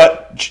whatever.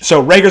 But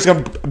so Reagor's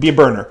going to be a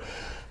burner.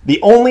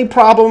 The only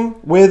problem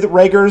with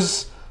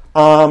Reagor's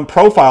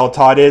profile,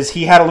 Todd, is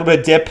he had a little bit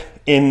of dip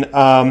in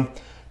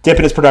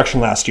his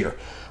production last year.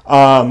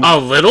 A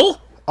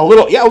little? A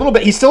little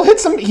bit. He still hit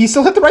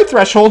the right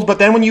thresholds, but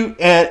then when you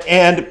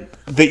and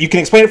that you can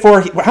explain it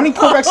for how many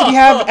quarterbacks did he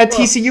have at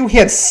TCU? He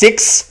had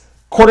 6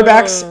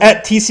 quarterbacks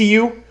at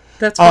TCU.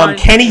 That's fine.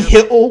 Kenny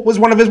Hill was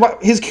one of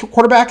his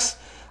quarterbacks.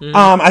 He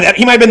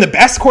might have been the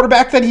best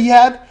quarterback that he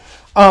had.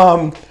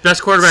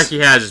 Best quarterback he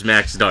has is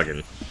Max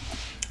Duggan.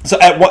 So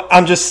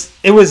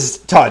it was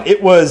Todd.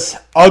 It was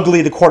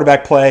ugly, the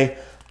quarterback play.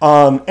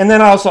 And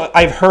then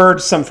I've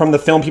heard some from the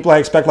film people I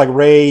expect, like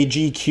Ray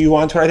GQ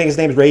on Twitter. I think his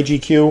name is Ray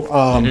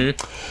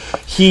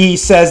GQ. He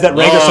says that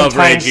Reagor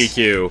sometimes Ray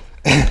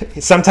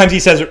GQ. Sometimes he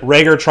says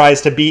Reagor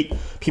tries to beat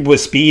people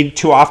with speed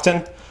too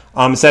often.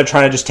 Instead of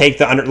trying to just take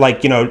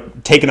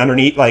take an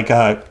underneath,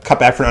 cut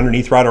back for an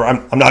underneath route, or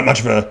I'm not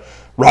much of a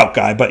route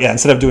guy, but yeah,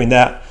 instead of doing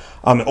that,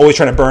 always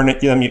trying to burn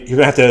it, you're going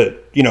to have to,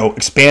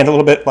 expand a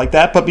little bit like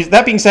that. But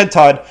that being said,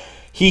 Todd,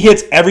 he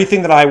hits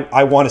everything that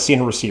I want to see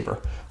in a receiver.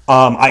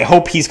 I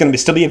hope he's going to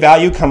still be a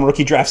value come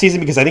rookie draft season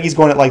because I think he's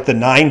going at like the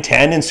 9,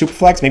 10 in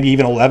Superflex, maybe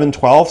even 11,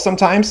 12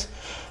 sometimes.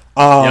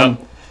 Yep.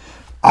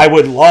 I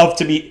would love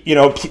to be,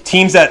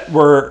 teams that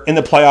were in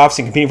the playoffs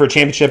and competing for a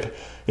championship,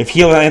 if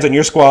he lands on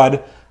your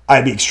squad,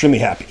 I'd be extremely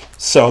happy.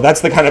 So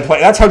that's the kind of play.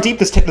 That's how deep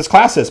this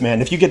class is,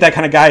 man. If you get that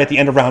kind of guy at the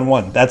end of round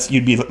 1,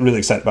 you'd be really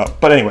excited about.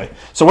 But anyway,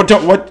 so what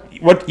don't you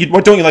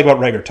like about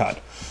Reagor,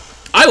 Todd?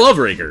 I love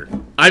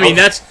Reagor. I mean,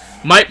 that's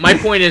my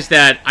point is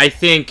that I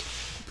think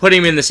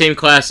putting him in the same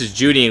class as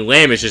Judy and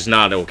Lamb is just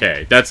not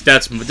okay.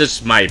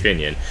 That's my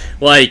opinion.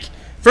 Like,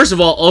 first of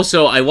all,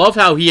 also I love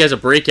how he has a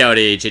breakout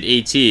age at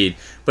 18.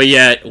 But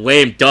yet,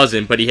 Lamb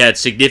doesn't, but he had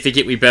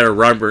significantly better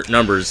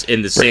numbers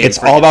in the same. It's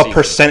all about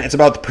percent. It's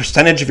about the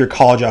percentage of your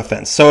college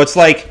offense. So it's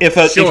like if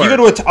you go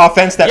to an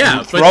offense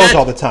that throws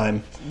all the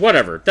time.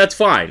 Whatever, that's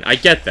fine. I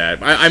get that.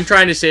 I'm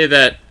trying to say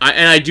that,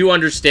 and I do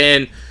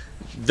understand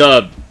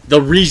the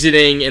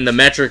reasoning and the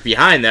metric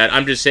behind that.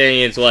 I'm just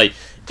saying it's like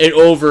it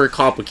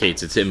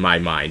overcomplicates it in my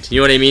mind. You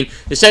know what I mean?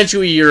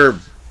 Essentially, you're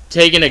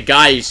taking a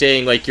guy, you're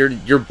saying like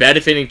you're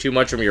benefiting too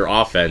much from your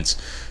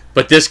offense,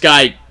 but this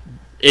guy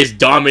is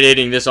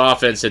dominating this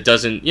offense that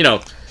doesn't, Yeah,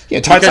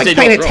 it's like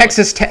playing at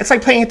Texas Tech. It's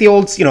like playing at the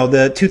old,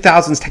 the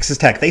 2000s Texas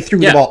Tech. They threw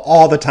the ball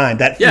all the time.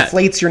 That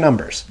inflates your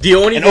numbers. The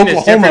only thing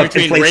that's different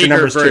between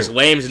Reagor versus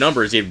Lamb's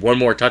numbers, he had one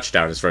more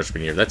touchdown his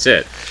freshman year. That's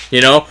it.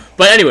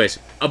 But anyways,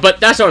 but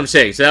that's what I'm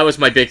saying. So that was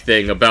my big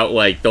thing about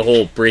like the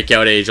whole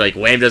breakout age. Like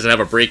Lamb doesn't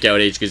have a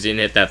breakout age because he didn't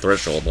hit that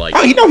threshold. Like,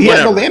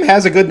 Lamb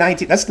has a good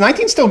 19. That's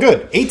 19 still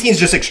good. 18 is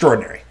just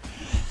extraordinary.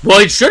 Well,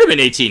 it should have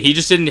been 18. He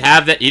just didn't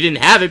have that. He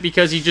didn't have it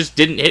because he just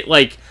didn't hit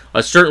like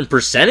a certain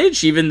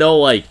percentage, even though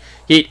like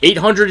he hit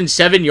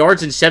 807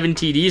 yards and 7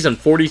 TDs on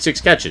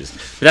 46 catches.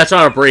 But that's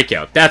not a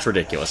breakout. That's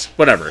ridiculous.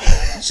 Whatever.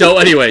 So,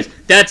 anyways,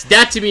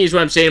 that to me is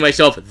what I'm saying to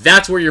myself.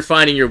 That's where you're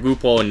finding your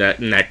loophole in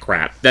that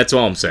crap. That's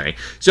all I'm saying.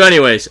 So,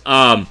 anyways,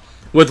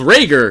 with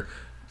Reagor,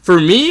 for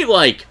me,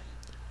 like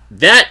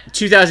that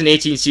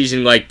 2018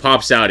 season like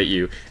pops out at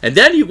you, and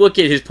then you look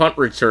at his punt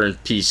return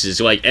pieces,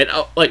 like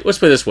let's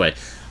put it this way.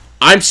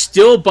 I'm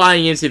still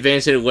buying into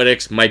advanced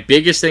analytics. My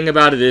biggest thing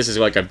about it is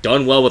like I've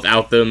done well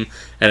without them,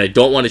 and I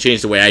don't want to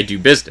change the way I do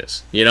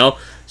business,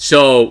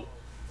 So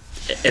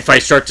if I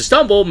start to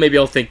stumble, maybe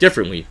I'll think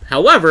differently.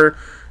 However,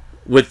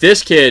 with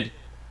this kid,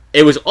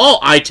 it was all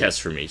eye tests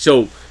for me.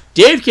 So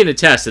Dave can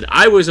attest that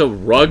I was a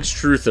Ruggs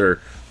truther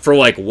for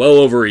like well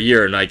over a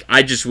year, and like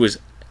I just was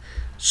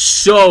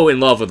so in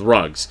love with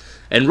Ruggs.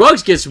 And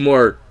Ruggs gets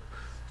more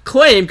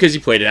claim because he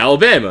played at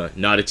Alabama,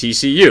 not at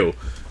TCU.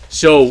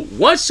 So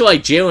once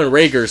like Jalen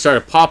Reagor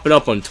started popping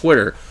up on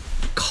Twitter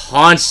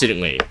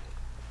constantly,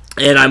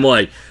 and I'm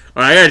like,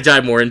 all right, I gotta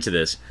dive more into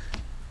this.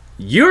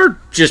 You're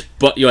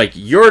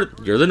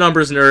the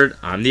numbers nerd.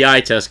 I'm the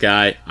eye test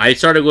guy. I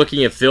started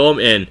looking at film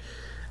and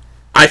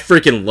I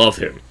freaking love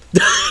him.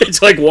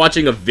 It's like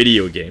watching a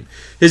video game.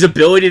 His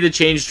ability to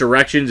change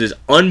directions is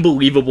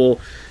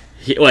unbelievable.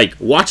 Like,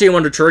 watching him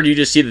on return, you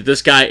just see that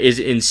this guy is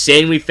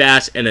insanely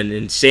fast and an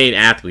insane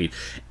athlete.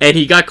 And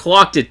he got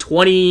clocked at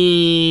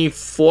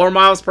 24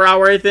 miles per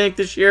hour, I think,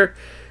 this year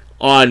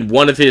on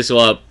one of his,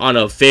 on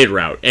a fade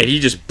route. And he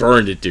just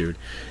burned it, dude.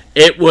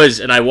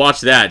 And I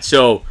watched that.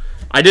 So,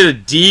 I did a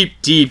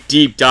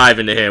deep dive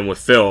into him with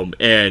film,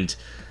 and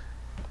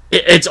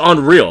it's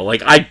unreal.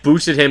 Like, I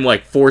boosted him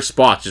like 4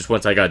 spots just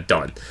once I got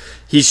done.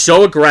 He's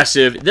so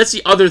aggressive. That's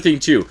the other thing,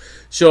 too.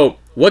 So,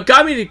 what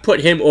got me to put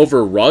him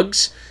over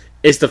Ruggs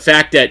is the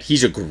fact that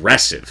he's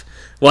aggressive.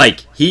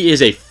 Like, he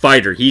is a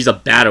fighter. He's a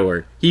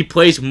battler. He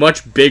plays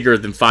much bigger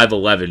than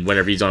 5'11"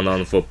 whenever he's on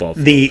the football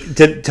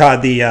field.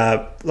 Todd,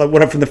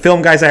 from the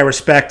film guys I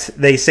respect,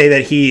 they say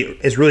that he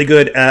is really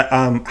good at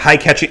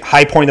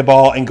high point the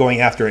ball and going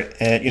after it.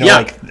 And,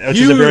 which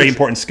is a very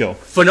important skill.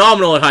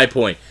 Phenomenal at high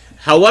point.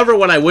 However,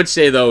 what I would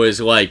say, though,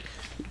 is, like,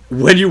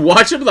 when you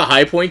watch some of the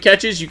high point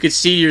catches, you could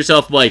see to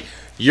yourself, like,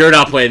 you're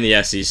not playing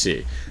the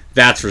SEC.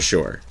 That's for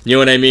sure. You know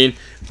what I mean?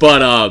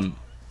 But,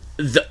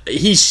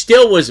 he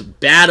still was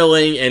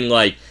battling, and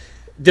like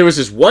there was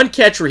this one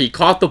catch where he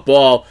caught the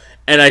ball,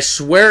 and I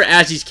swear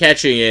as he's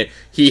catching it,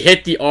 he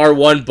hit the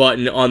R1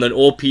 button on an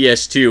old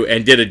PS2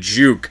 and did a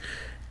juke,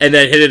 and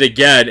then hit it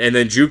again, and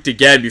then juked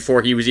again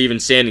before he was even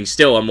standing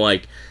still. I'm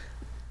like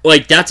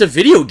that's a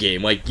video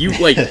game. Like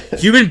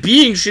human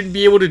beings shouldn't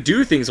be able to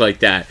do things like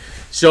that.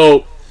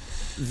 So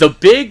the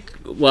big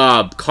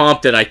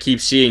comp that I keep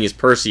seeing is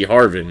Percy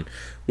Harvin,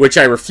 which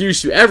I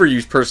refuse to ever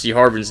use Percy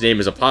Harvin's name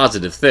as a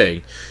positive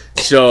thing.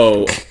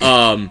 So,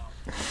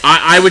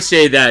 I would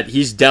say that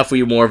he's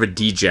definitely more of a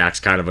D-Jax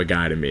kind of a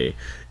guy to me.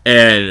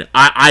 And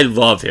I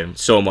love him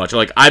so much.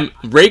 Like,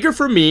 Reagor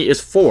for me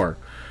is 4.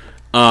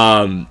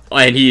 And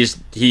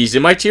he's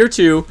in my tier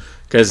 2,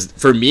 because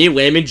for me,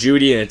 Lamb and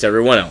Judy, and it's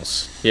everyone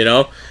else, you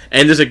know?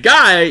 And there's a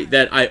guy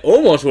that I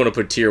almost want to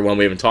put tier 1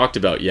 we haven't talked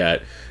about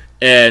yet.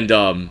 And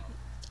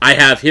I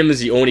have him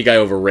as the only guy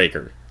over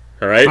Reagor.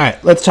 All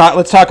right, let's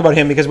talk about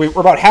him, because we're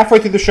about halfway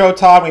through the show,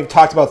 Todd. We've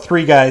talked about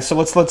 3 guys, so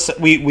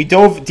we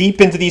dove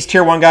deep into these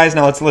tier 1 guys.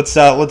 Now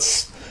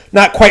let's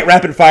not quite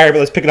rapid fire, but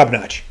let's pick it up a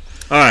notch.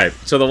 All right,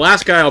 so the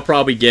last guy I'll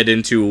probably get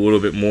into a little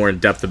bit more in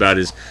depth about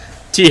is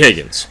T.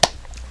 Higgins.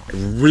 I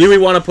really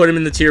want to put him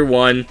in the tier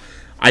 1.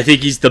 I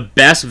think he's the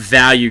best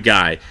value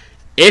guy.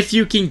 If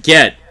you can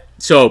get,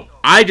 so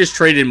I just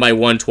traded my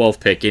 112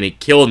 pick, and it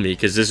killed me,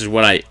 because this is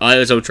what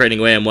as I'm trading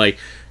away, I'm like,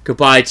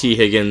 goodbye T.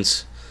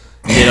 Higgins,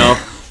 you know.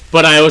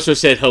 But I also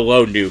said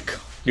hello,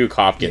 Nuke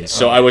Hopkins,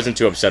 so I wasn't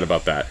too upset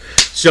about that.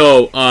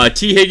 So,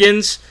 T.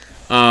 Higgins,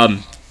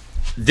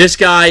 this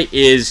guy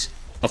is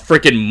a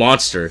freaking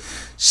monster.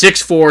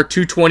 6'4",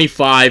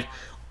 225,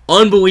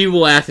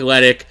 unbelievable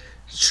athletic,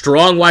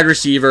 strong wide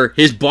receiver.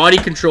 His body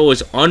control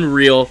is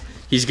unreal.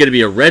 He's going to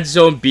be a red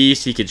zone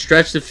beast. He can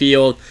stretch the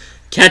field.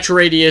 Catch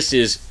radius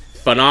is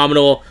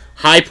phenomenal.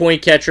 High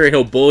point catcher, and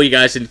he'll bully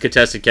guys in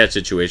contested catch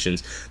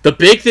situations. The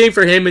big thing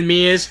for him and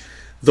me is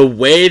the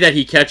way that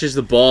he catches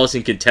the balls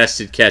in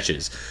contested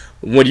catches.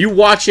 When you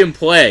watch him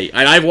play,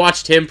 and I've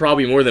watched him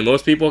probably more than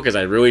most people because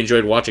I really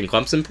enjoyed watching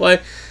Clemson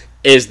play,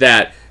 is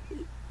that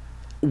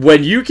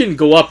when you can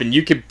go up and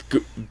you can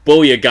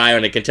bully a guy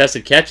on a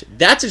contested catch,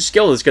 that's a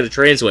skill that's going to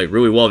translate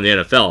really well in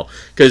the NFL,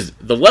 because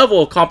the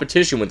level of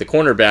competition with the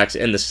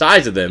cornerbacks and the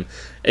size of them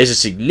is a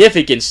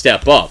significant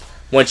step up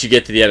once you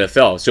get to the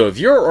NFL. So if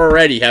you're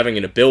already having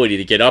an ability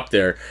to get up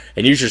there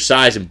and use your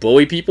size and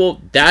bully people,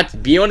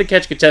 that being able to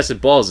catch contested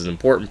balls is an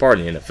important part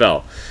in the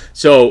NFL.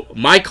 So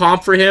my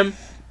comp for him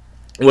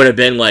would have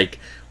been like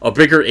a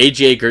bigger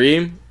AJ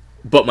Green,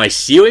 but my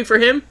ceiling for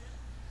him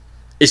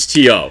is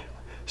T.O.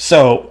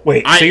 So,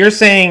 wait, so you're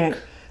saying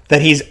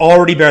that he's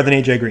already better than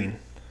AJ Green?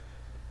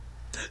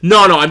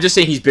 No, I'm just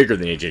saying he's bigger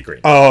than AJ Green.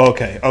 Oh,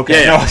 okay.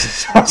 Yeah.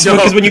 No,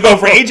 because when you go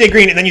for AJ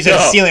Green and then you said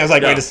ceiling, I was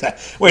like, wait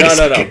a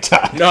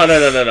second.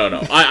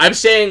 No. I'm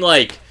saying,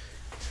 like,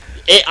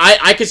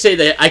 I could say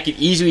that I could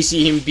easily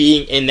see him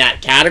being in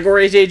that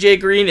category as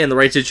AJ Green in the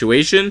right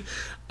situation.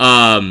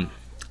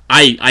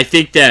 I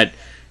think that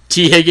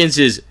T. Higgins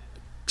is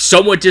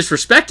somewhat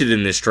disrespected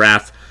in this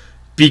draft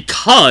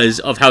because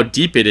of how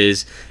deep it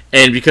is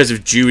and because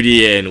of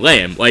Judy and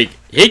Lamb. Like,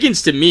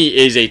 Higgins to me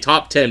is a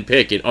top 10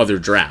 pick in other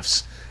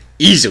drafts.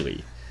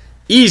 Easily.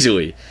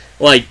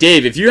 Like,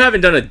 Dave, if you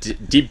haven't done a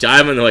deep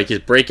dive into, like, his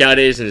breakout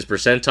days and his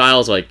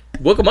percentiles, like,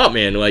 look him up,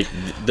 man. Like,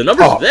 the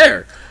numbers are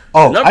there.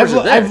 Oh,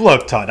 I've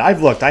looked, Todd.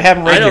 I've looked. I have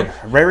him right here.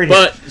 Right here.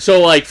 But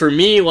so like for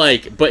me,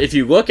 like, but if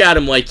you look at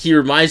him, like he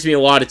reminds me a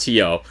lot of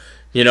T.O.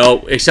 You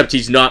know, except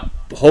he's not.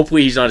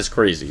 Hopefully, he's not as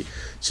crazy.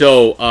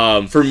 So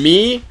for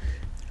me,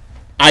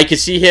 I could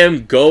see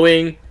him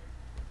going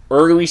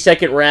early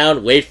second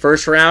round, late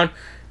first round,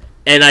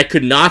 and I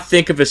could not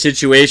think of a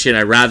situation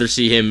I'd rather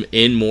see him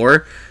in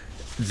more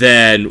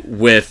than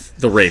with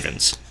the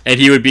Ravens, and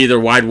he would be their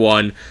wide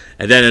one.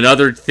 And then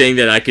another thing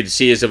that I could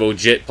see as a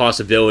legit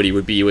possibility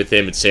would be with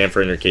him at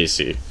Sanford or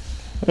KC.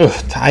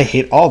 Ugh, I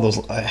hate all those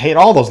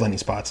landing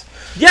spots.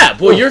 Yeah,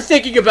 well, you're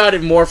thinking about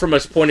it more from a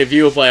point of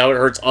view of like how it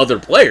hurts other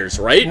players,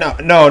 right? No.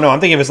 I'm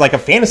thinking of it as like a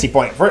fantasy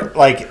point.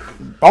 Like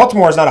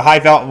Baltimore is not a high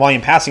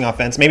volume passing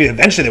offense. Maybe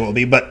eventually they will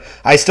be, but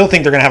I still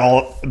think they're going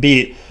to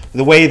be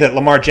the way that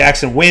Lamar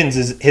Jackson wins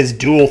is his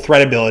dual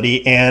threat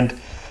ability, and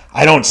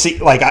I don't see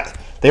they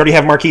already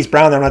have Marquise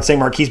Brown. I'm not saying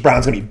Marquise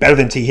Brown's going to be better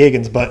than T.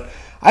 Higgins, but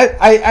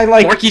I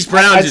like Marquise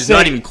Brown is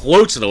not even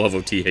close to the level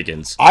of T.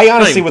 Higgins. I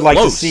honestly would like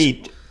to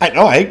see. I'm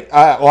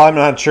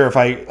not sure if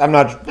I'm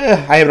not.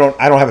 I don't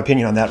have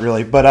opinion on that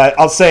really, but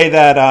I'll say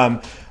that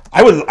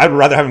I'd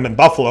rather have him in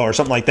Buffalo or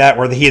something like that,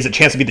 where he has a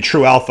chance to be the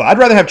true alpha. I'd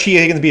rather have T.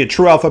 Higgins be a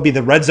true alpha, be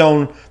the red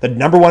zone, the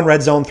number one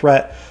red zone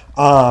threat.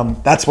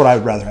 That's what I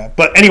would rather have.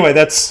 But anyway,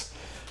 this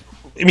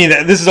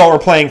is all we're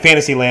playing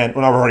fantasy land.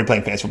 Well, no, we're already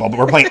playing fantasy football, but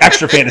we're playing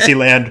extra fantasy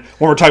land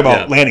when we're talking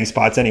about landing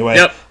spots anyway.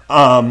 Yep.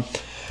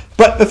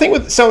 But the thing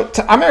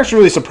I'm actually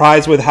really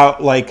surprised with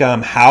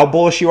how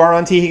bullish you are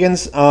on T.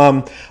 Higgins.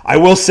 I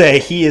will say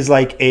he is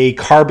like a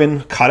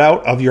carbon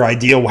cutout of your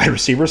ideal wide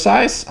receiver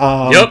size.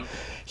 Yep.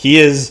 He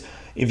is.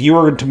 If you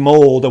were to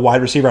mold a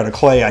wide receiver out of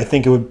clay, I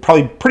think it would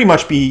probably pretty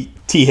much be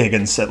T.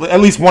 Higgins. At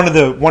least one of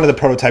the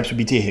prototypes would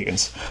be T.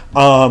 Higgins.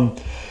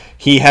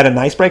 He had a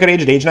nice breakout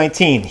age at age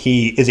 19.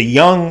 He is a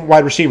young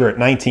wide receiver at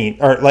 19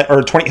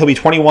 or 20. He'll be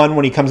 21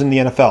 when he comes into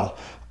the NFL.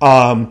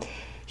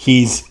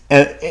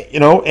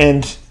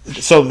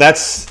 So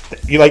that's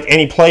and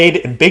he played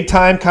in big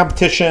time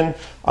competition,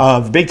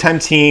 big time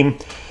team.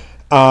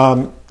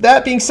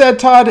 That being said,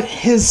 Todd,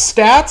 his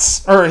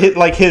stats or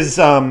his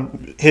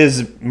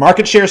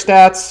market share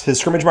stats, his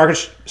scrimmage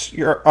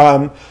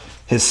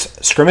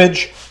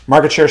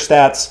market share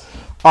stats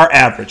are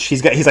average.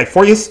 He's like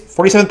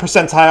 47th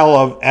percentile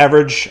of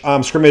average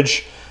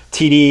scrimmage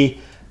TD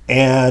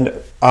and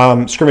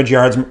scrimmage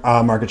yards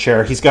market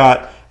share. He's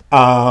got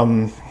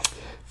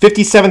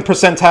 57th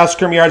percentile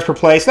scrim yards per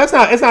play. So that's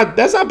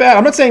not bad.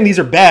 I'm not saying these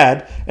are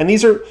bad,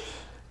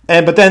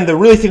 but then the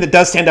really thing that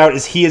does stand out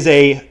is he has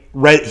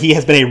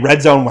been a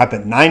red zone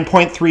weapon.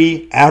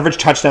 9.3 average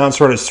touchdowns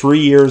for his 3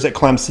 years at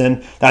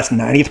Clemson. That's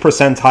 90th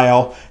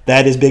percentile.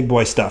 That is big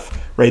boy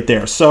stuff right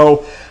there.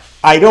 So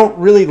I don't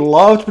really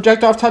love to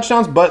project off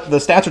touchdowns, but the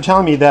stats are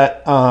telling me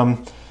that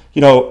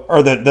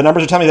or the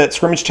numbers are telling me that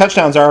scrimmage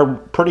touchdowns are a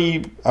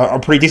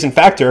pretty decent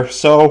factor.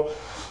 So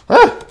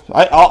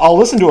I'll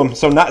listen to him.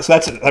 So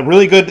that's a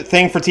really good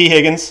thing for T.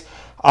 Higgins.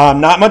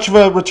 Not much of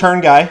a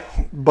return guy,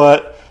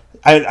 but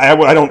I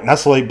don't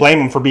necessarily blame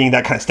him for being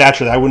that kind of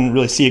stature. I wouldn't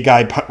really see a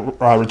guy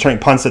returning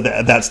punts at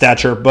that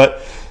stature.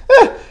 But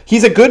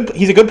he's a good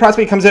prospect.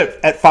 He comes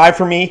at 5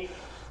 for me.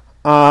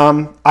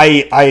 I'm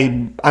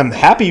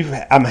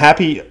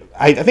happy.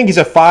 I think he's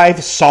a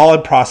 5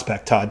 solid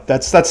prospect, Todd.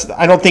 That's.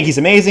 I don't think he's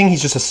amazing.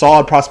 He's just a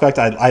solid prospect.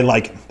 I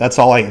like him. That's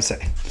all I can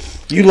say.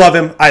 You love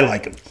him. I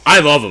like him. I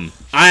love him.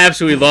 I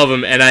absolutely love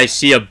him, and I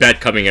see a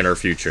bet coming in our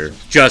future.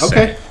 Just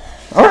okay. Saying.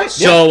 All right.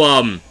 So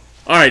all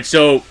right.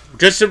 So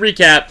just to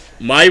recap,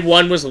 my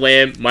 1 was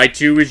Lamb, my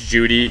 2 was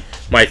Judy,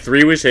 my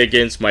 3 was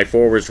Higgins, my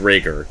 4 was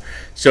Rager.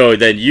 So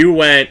then you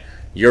went.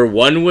 Your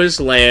 1 was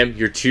Lamb,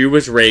 your 2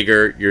 was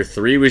Rager, your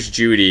 3 was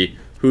Judy.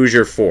 Who's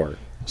your 4?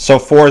 So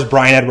 4 is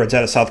Brian Edwards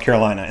out of South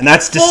Carolina, and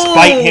that's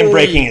despite him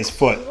breaking his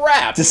foot.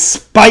 Crap.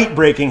 Despite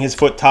breaking his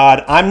foot,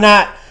 Todd, I'm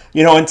not.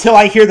 Until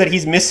I hear that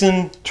he's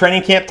missing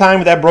training camp time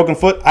with that broken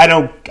foot, I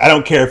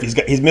don't care if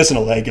he's missing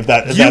a leg. If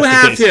that's the case. You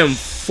have him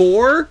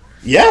 4?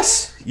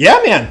 Yes. Yeah,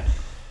 man.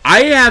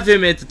 I have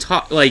him at the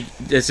top,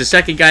 as the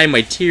second guy in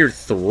my tier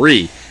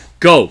 3.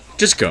 Go.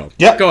 Just go.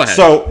 Yeah. Go ahead.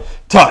 So,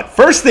 Todd,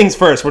 first things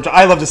first, which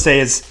I love to say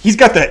is he's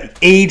got the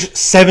age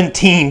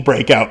 17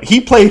 breakout. He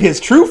played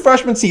his true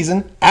freshman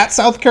season at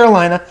South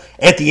Carolina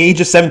at the age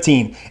of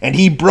 17, and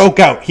he broke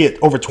out. He hit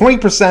over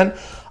 20%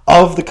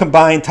 of the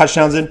combined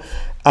touchdowns and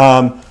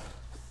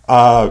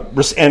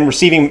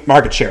receiving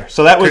market share.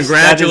 So that was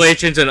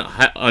congratulations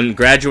on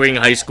graduating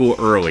high school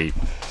early.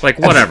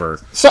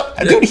 Whatever. So,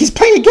 dude, he's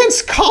playing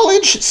against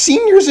college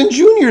seniors and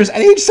juniors at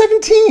age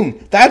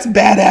 17. That's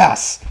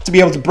badass to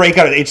be able to break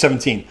out at age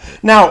 17.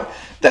 Now,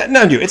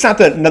 it's not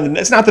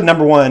the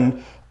number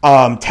one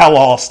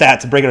tell-all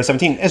stat to break out at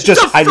 17. It's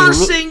just the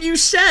first thing you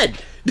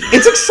said.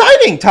 It's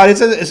exciting, Todd.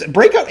 It's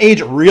breakout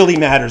age really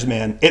matters,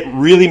 man. It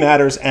really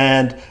matters,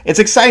 and it's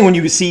exciting when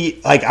you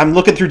see. I'm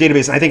looking through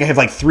database, and I think I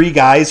have 3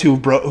 guys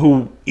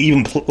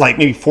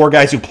maybe 4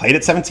 guys who played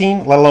at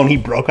 17. Let alone he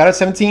broke out at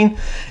 17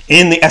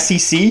 in the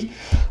SEC.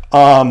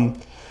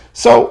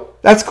 So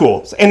that's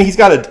cool. And he's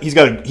got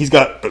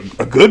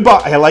a good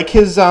body. I like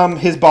his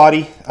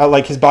body. I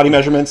like his body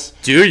measurements.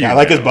 Do you? Yeah, I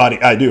like his body.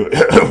 I do.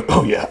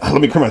 Oh yeah. Let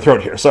me clear my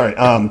throat here. Sorry.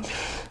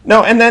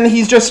 No, and then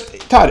he's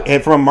just Todd.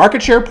 And from a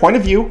market share point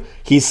of view,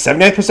 he's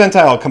 79th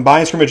percentile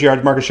combined scrimmage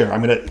yards market share.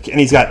 And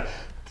he's got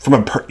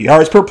from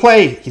yards per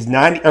play, he has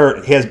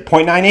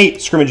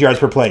 0.98 scrimmage yards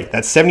per play.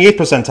 That's 78th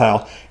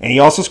percentile. And he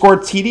also scored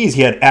TDs.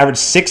 He had averaged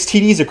 6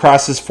 TDs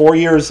across his 4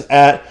 years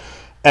at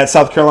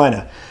South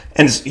Carolina.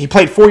 And he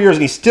played 4 years,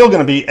 and he's still going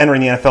to be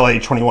entering the NFL at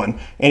age 21.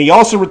 And he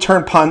also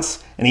returned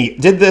punts, and he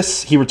did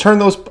this. He returned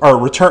those, or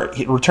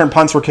returned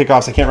punts or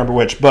kickoffs. I can't remember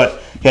which,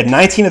 but he had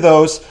 19 of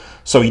those.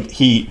 So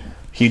he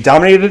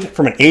dominated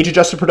from an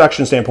age-adjusted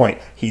production standpoint.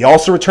 He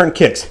also returned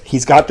kicks.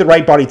 He's got the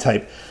right body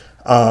type.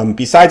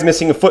 Besides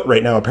missing a foot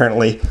right now,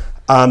 apparently,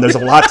 there's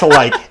a lot to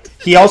like.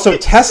 He also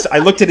I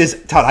looked at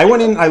his Todd. I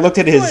went in. I looked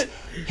at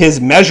his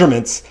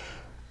measurements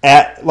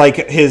at like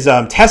his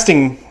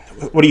testing.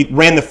 What he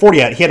ran the 40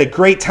 at. He had a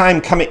great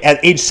time coming at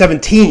age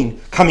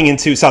 17 coming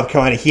into South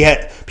Carolina.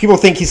 People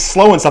think he's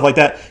slow and stuff like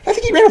that. I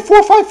think he ran a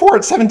 4.54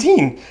 at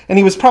 17, and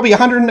he was probably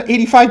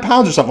 185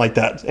 pounds or something like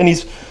that. And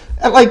he's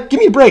like, give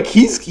me a break.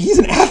 He's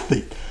an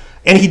athlete,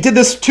 and he did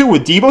this too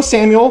with Deebo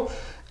Samuel,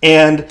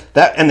 and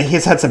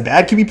he's had some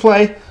bad QB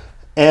play.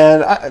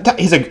 And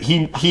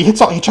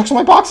he checks all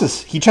my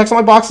boxes. He checks all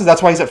my boxes.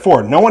 That's why he's at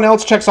 4. No one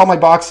else checks all my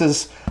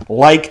boxes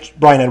like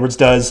Bryan Edwards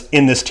does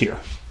in this tier.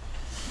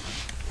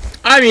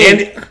 I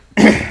mean,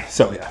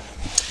 so yeah.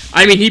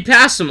 I mean, he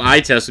passed some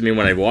eye tests with me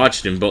when I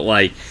watched him, but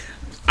like,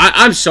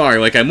 I'm sorry,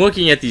 like I'm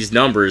looking at these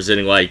numbers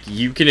and like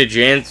you can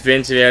advance the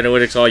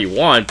analytics all you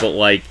want, but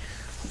like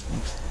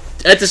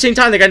at the same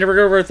time, the guy never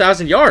got over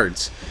 1,000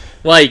 yards.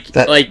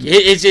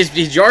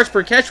 His yards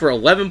per catch were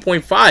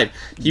 11.5.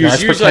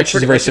 Yards per catch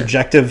is a very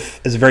subjective.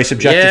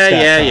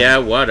 Stat. Yeah.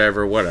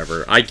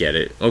 Whatever. I get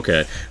it.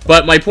 Okay,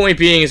 but my point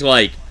being is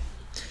like.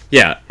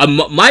 Yeah,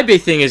 my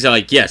big thing is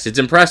like, yes, it's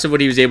impressive what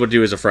he was able to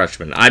do as a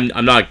freshman.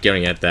 I'm not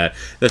getting at that.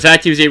 The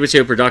fact he was able to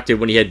stay productive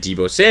when he had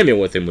Deebo Samuel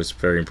with him was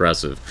very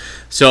impressive.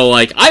 So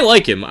like, I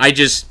like him. I'm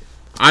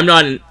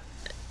not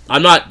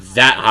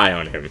that high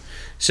on him.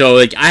 So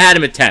like, I had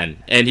him at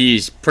 10, and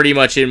he's pretty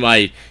much in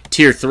my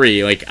tier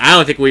 3. Like, I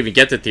don't think we'll even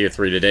get to tier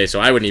 3 today, so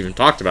I wouldn't even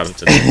talked about him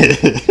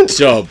today.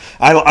 So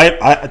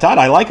Todd,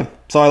 I like him.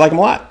 So I like him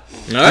a lot.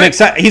 Right.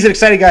 He's an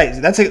exciting guy.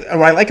 That's what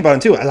I like about him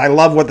too. I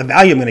love what the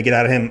value I'm going to get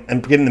out of him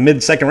and get in the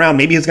mid-second round.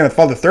 Maybe he's going to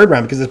fall the 3rd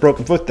round because of this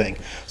broken foot thing.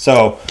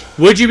 So,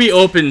 would you be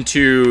open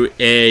to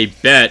a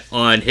bet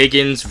on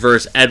Higgins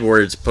versus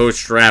Edwards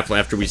post-draft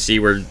after we see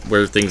where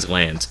things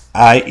land?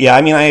 I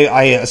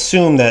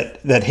assume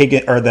that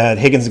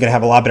Higgins is going to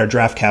have a lot better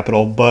draft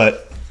capital,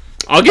 but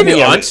I'll give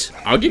you odds.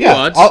 I'll give you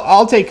odds.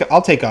 I'll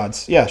take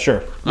odds. Yeah,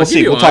 sure. We'll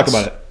see. We'll talk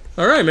about it.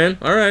 All right, man.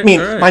 All right. I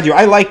mean, mind you,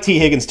 I like T.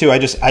 Higgins too. I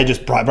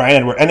just brought Bryan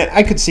Edwards, and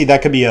I could see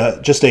that could be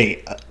just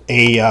a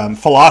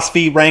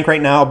philosophy rank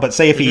right now. But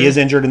say if he is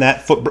injured and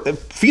that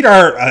feet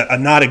are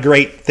not a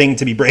great thing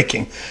to be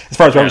breaking as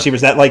far as wide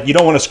receivers. That like you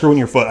don't want to screw in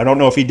your foot. I don't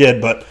know if he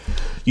did, but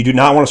you do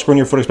not want to screw in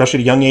your foot, especially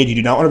at a young age. You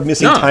do not want to be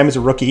missing time as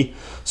a rookie.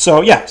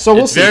 So yeah,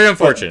 we'll see. Very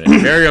unfortunate.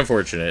 Very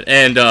unfortunate,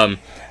 and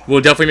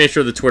we'll definitely make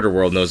sure the Twitter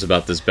world knows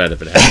about this bet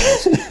if it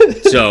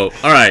happens. So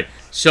all right,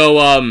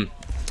 so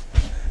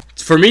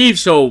for me,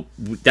 so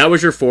that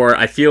was your 4.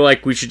 I feel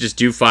like we should just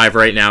do 5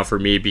 right now for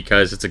me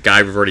because it's a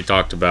guy we've already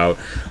talked about.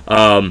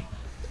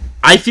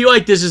 I feel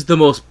like this is the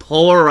most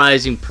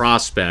polarizing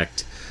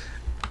prospect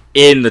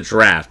in the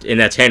draft, and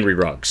that's Henry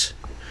Ruggs.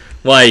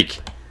 Like,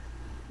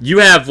 you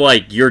have,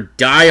 like, your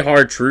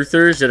diehard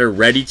truthers that are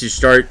ready to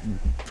start,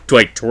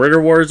 like,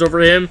 Twitter wars over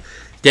him.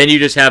 Then you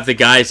just have the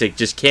guys that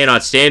just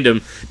cannot stand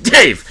him.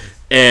 Dave!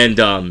 And,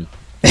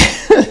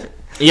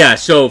 yeah,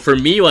 so for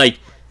me, like,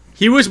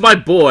 he was my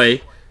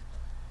boy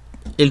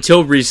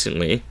until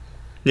recently,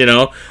 you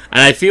know,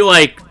 and I feel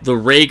like the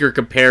Rager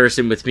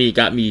comparison with me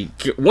got me.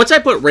 Once I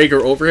put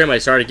Rager over him, I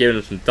started giving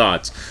him some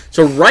thoughts.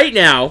 So right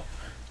now,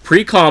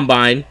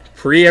 pre-combine,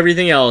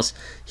 pre-everything else,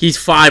 he's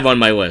 5 on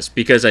my list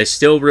because I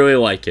still really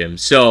like him.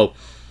 So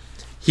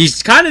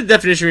he's kind of the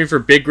definition for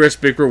big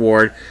risk, big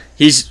reward.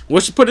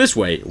 Let's put it this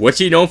way, what's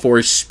he known for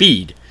is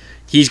speed.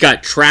 He's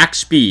got track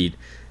speed.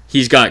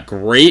 He's got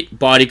great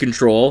body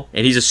control,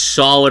 and he's a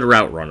solid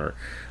route runner.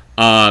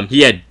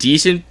 He had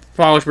decent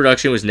college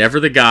production, was never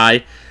the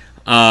guy.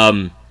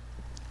 I've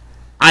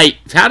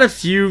had a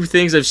few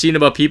things I've seen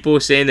about people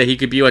saying that he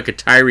could be like a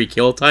Tyreek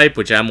Hill type,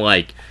 which I'm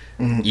like,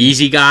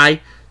 easy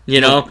guy, you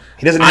know.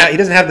 He doesn't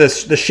have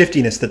the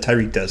shiftiness that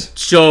Tyreek does.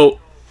 So,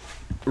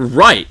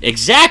 right,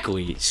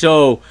 exactly.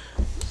 So,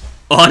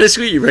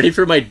 honestly, you ready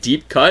for my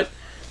deep cut?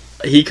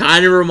 He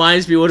kind of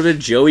reminds me of what would have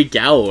been Joey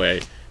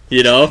Galloway,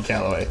 you know.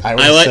 Galloway. I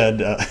would have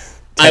said.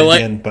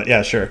 But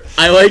yeah, sure.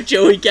 I like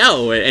Joey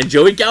Galloway, and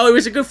Joey Galloway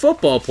was a good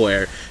football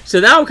player. So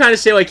now I'm kind of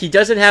saying, like, he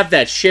doesn't have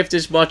that shift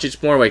as much.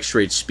 It's more like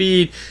straight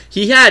speed.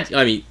 He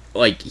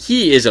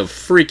is a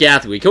freak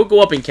athlete. He'll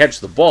go up and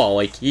catch the ball.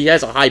 Like, he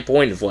has a high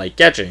point of, like,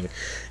 catching.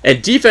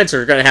 And defense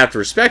are going to have to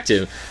respect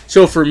him.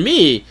 So for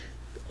me,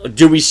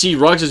 do we see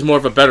Ruggs as more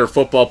of a better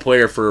football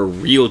player for a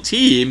real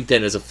team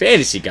than as a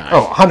fantasy guy?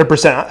 Oh,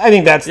 100%. I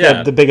think that's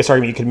the biggest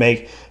argument you could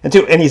make.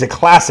 And he's a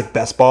classic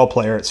best ball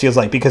player, it feels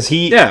like, because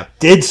he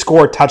did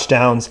score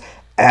touchdowns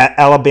at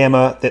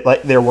Alabama.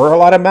 That there were a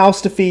lot of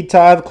mouths to feed,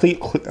 Todd.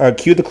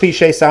 Cue the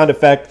cliche sound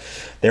effect.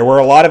 There were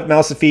a lot of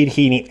mouths to feed.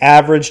 He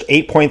averaged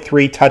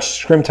 8.3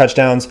 scrim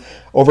touchdowns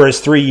over his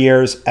 3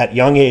 years at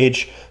young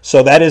age.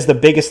 So that is the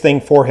biggest thing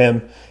for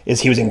him,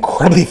 is he was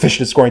incredibly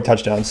efficient at scoring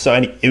touchdowns. So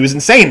it was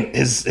insane,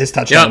 his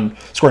touchdown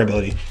scoring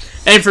ability.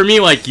 And for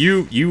me, like,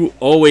 you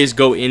always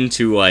go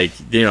into, like,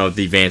 the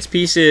advanced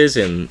pieces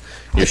and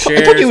your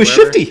shares. I told you he was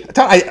shifty.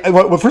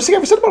 The first thing I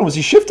ever said about him was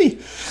he's shifty.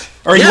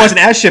 Or he wasn't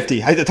as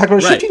shifty. I talked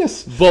about his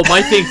shiftiness. Well,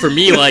 my thing for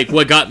me, like,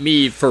 what got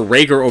me for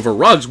Rager over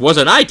Ruggs was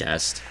an eye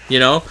test,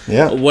 Yeah.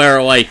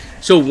 Where, like,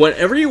 so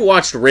whenever you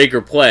watched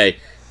Rager play,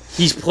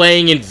 he's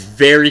playing in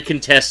very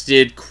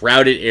contested,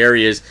 crowded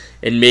areas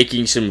and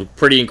making some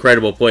pretty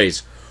incredible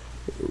plays.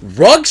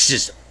 Ruggs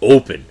just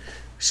open.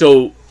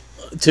 So,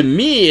 to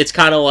me, it's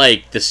kind of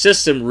like the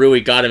system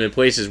really got him in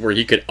places where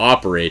he could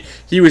operate.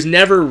 He was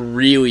never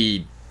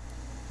really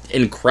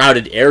in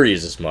crowded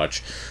areas as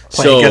much.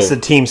 Playing against the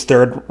team's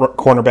third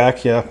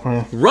cornerback,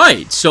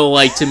 Right. So,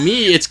 like, to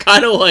me, it's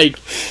kind of like,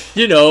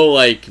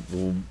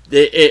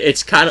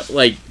 it's kind of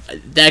like,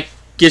 that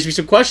gives me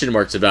some question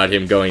marks about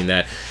him going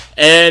that.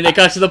 And it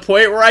got to the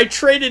point where I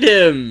traded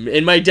him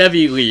in my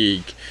Devy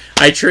League.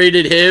 I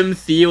traded him,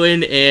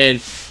 Thielen,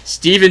 and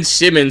Steven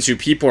Simmons, who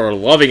people are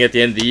loving at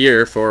the end of the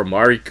year, for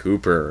Amari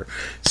Cooper.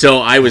 So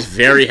I was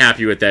very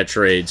happy with that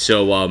trade.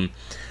 So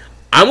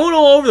I'm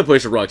all over the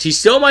place with Ruggs. He's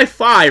still my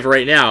 5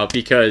 right now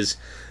because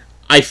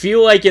I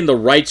feel like in the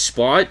right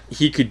spot,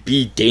 he could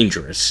be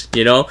dangerous,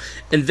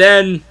 And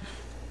then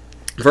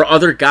for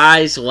other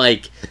guys,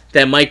 like,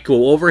 that might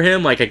go over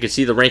him, like, I could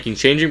see the ranking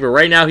changing, but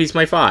right now he's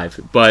my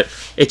 5. But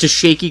it's a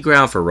shaky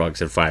ground for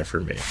Ruggs at 5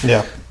 for me.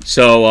 Yeah.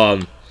 So,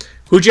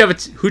 who'd you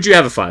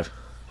have at 5?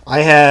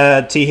 I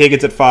had T.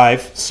 Higgins at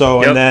 5.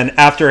 So, and then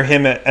after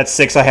him at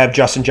 6, I have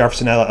Justin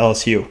Jefferson at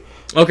LSU.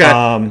 Okay.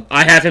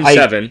 I have him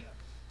 7.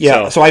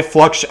 Yeah, so I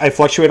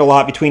fluctuate a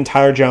lot between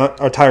Tyler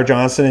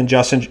Johnson and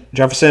Justin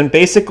Jefferson.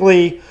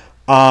 Basically,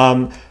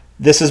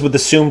 this is with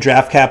assumed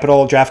draft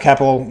capital. Draft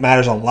capital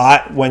matters a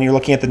lot when you're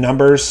looking at the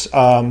numbers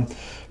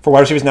for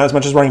wide receivers, not as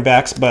much as running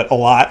backs, but a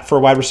lot for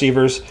wide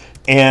receivers.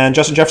 And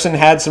Justin Jefferson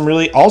had some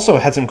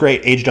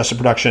great age-adjusted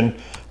production.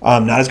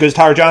 Not as good as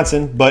Tyler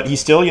Johnson, but he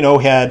still,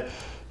 had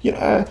hit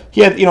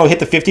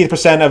the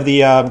 50th% of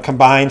the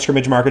combined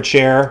scrimmage market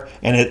share,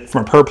 and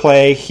from per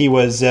play, he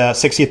was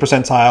 60th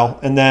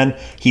percentile. And then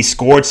he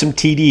scored some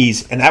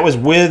TDs, and that was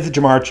with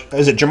Jamar.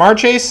 Is it Jamar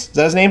Chase? Is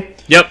that his name?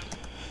 Yep.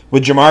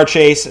 With Jamar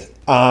Chase,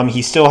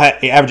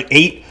 he averaged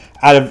 8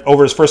 out of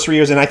over his first 3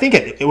 years, and I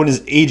think when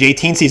his age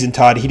 18 season,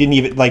 Todd, they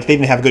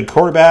didn't have a good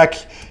quarterback,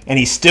 and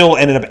he still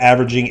ended up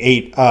averaging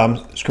 8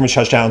 scrimmage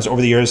touchdowns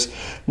over the years.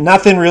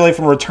 Nothing really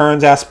from a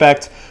returns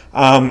aspect.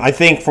 I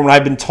think from what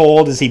I've been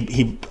told is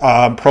he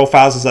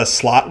profiles as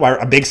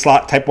a big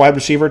slot type wide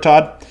receiver,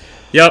 Todd.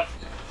 Yep.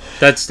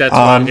 That's what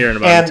I'm hearing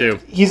about him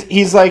too.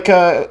 He's like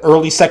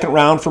early second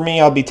round for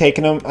me. I'll be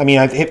taking him. I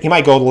mean, he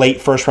might go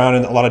late first round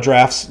in a lot of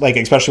drafts, like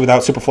especially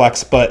without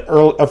Superflex. But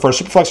for a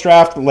Superflex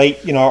draft, late,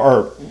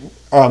 or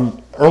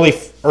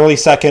early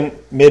second,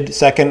 mid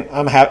second,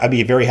 I'd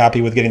be very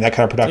happy with getting that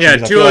kind of production.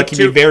 Yeah, I feel like he'd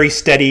be a very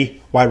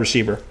steady wide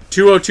receiver.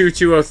 202,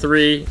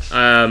 203,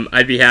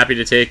 I'd be happy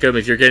to take him.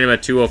 If you're getting him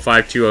at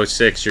 205,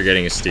 206, you're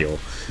getting a steal.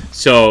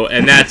 So,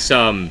 and that's,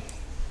 so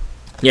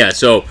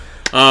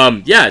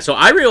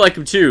I really like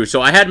him too.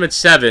 So I had him at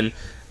 7.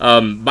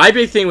 My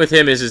big thing with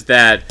him is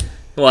that,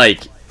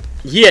 like,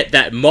 he had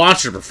that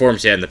monster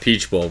performance he had in the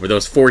Peach Bowl with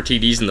those 4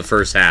 TDs in the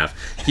first half.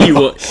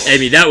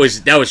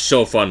 That was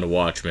so fun to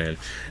watch, man.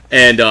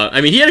 And,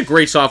 he had a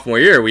great sophomore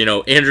year,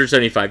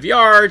 875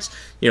 yards,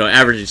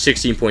 averaging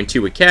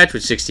 16.2 a catch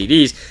with 6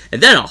 TDs,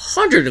 and then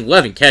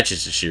 111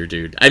 catches this year,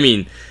 dude.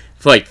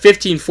 For like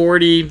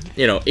 1540,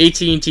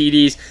 18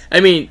 TDs.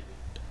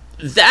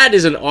 That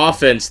is an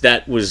offense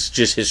that was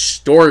just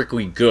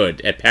historically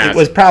good at passing. It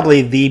was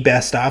probably the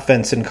best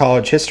offense in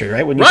college history,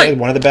 right? Wouldn't you say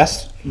one of the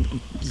best?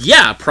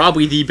 Yeah,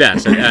 probably the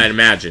best, I'd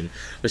imagine.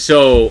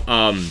 So,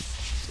 when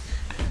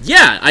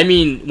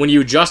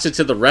you adjust it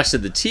to the rest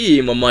of the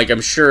team,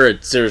 I'm sure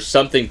there's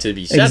something to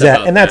be said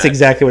about and that's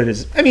exactly what it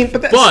is.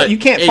 But you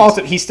can't fault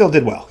it. He still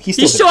did well. He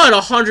still had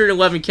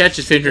 111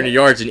 catches, 500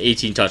 yards, and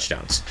 18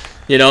 touchdowns.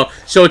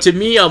 So to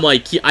me,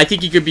 I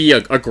think he could be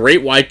a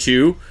great wide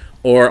 2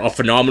 or a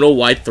phenomenal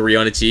wide 3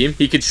 on a team.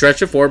 He could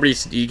stretch a 4, but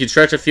he can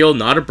stretch a field,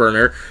 not a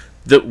burner.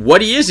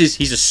 What he is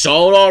he's a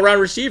solid all-around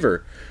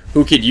receiver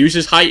who could use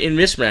his height in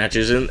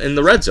mismatches in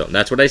the red zone.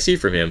 That's what I see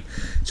from him.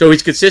 So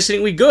he's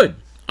consistently good.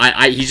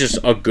 He's just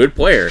a good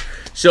player.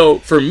 So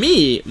for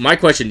me, my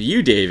question to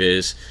you, Dave,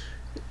 is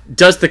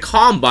does the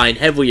combine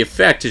heavily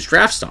affect his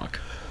draft stock?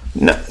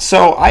 No,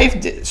 so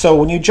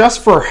when you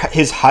adjust for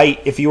his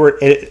height, if you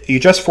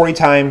adjust 40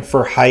 time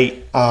for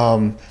height,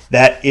 I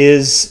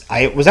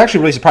was actually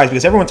really surprised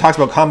because everyone talks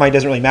about combine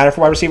doesn't really matter for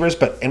wide receivers,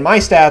 but in my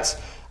stats,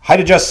 height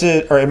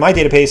adjusted, or in my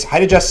database,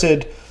 height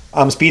adjusted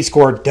speed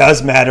score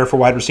does matter for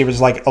wide receivers.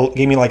 Like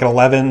gave me like an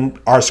 11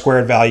 R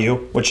squared value,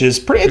 which is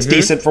pretty. It's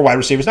decent for wide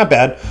receivers, not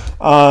bad.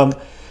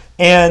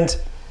 And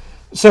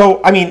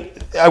so, I mean,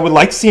 I would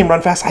like to see him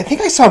run fast. I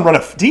think I saw him run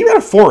did he run a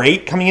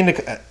 4.8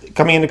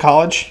 coming into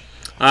college?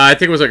 I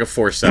think it was like a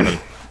 4.7.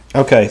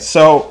 Okay,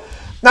 so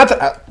not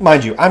to,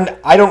 mind you,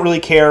 I don't really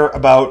care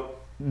about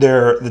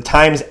the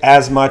times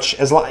as much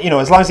as long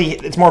as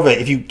it's more of a,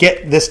 if you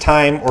get this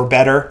time or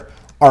better,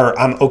 or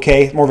I'm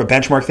okay, more of a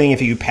benchmark thing.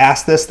 If you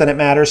pass this, then it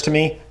matters to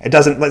me.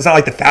 It's not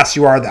like the faster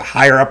you are, the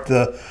higher up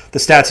the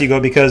stats you go,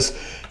 because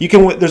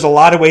there's a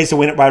lot of ways to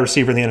win at wide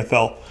receiver in the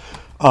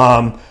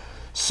NFL.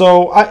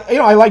 So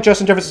I like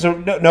Justin Jefferson.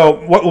 So no,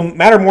 what will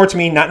matter more to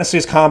me, not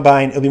necessarily his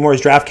combine, it'll be more his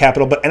draft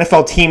capital. But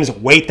NFL teams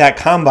weight that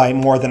combine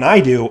more than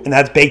I do, and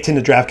that's baked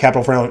into draft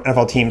capital for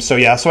NFL teams. So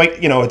yeah, it's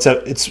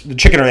the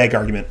chicken or egg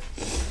argument.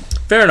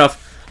 Fair enough.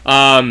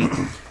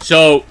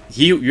 So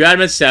you had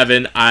him at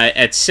 7.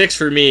 At 6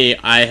 for me,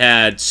 I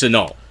had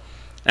Shenault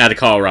out of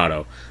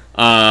Colorado.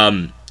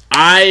 Now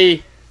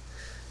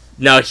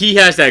he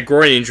has that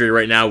groin injury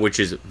right now,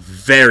 which is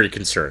very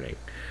concerning.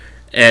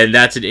 And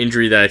that's an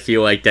injury that I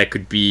feel like that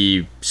could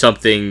be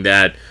something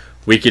that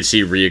we could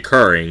see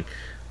reoccurring.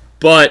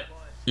 But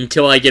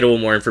until I get a little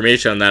more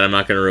information on that, I'm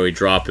not going to really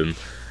drop him.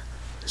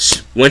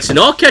 When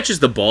Shenault catches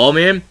the ball,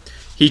 man,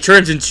 he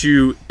turns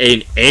into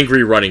an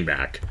angry running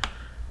back.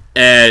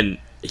 And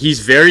he's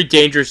very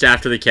dangerous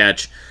after the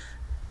catch.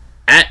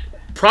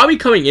 Probably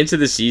coming into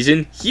the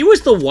season, he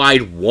was the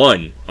wide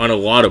 1 on a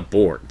lot of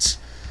boards.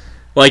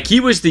 Like, he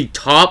was the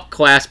top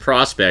class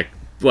prospect,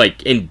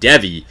 like, in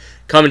Devy,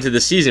 coming to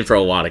the season for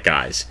a lot of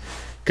guys,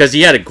 because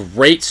he had a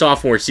great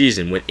sophomore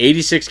season with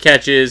 86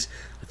 catches,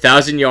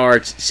 1,000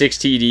 yards, 6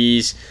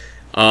 TDs.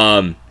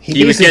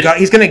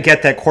 He's going to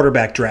get that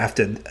quarterback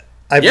drafted.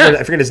 I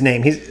forget his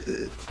name. He's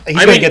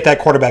going to get that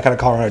quarterback out of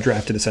Colorado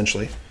drafted,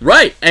 essentially.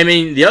 Right. I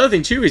mean, the other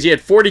thing too is he had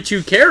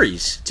 42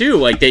 carries too.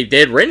 Like they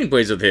had raining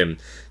plays with him.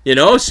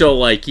 So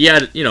like he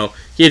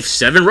had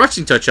 7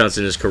 rushing touchdowns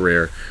in his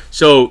career.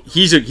 So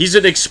he's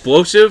an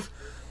explosive,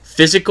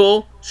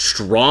 physical,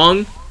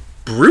 strong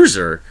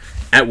bruiser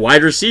at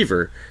wide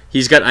receiver.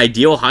 He's got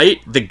ideal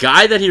height. The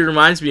guy that he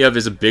reminds me of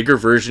is a bigger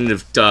version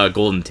of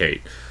Golden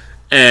Tate,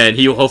 and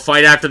he'll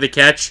fight after the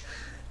catch.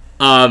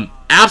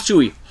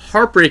 Absolutely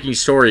heartbreaking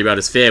story about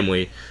his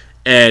family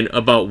and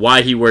about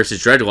why he wears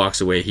his dreadlocks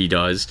the way he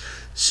does.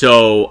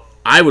 So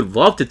I would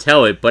love to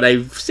tell it, but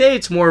I say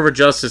it's more of a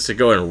justice to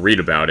go and read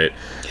about it.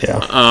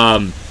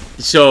 Yeah.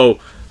 So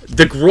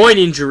the groin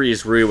injury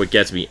is really what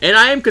gets me, and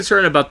I am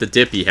concerned about the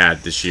dip he had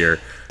this year.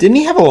 Didn't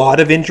he have a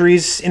lot of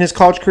injuries in his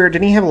college career?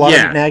 Didn't he have a lot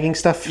of nagging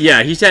stuff?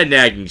 Yeah, he's had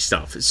nagging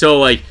stuff. So,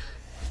 like,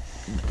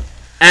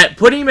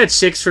 putting him at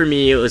 6 for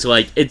me, it was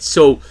like,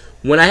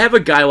 when I have a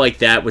guy like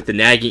that with the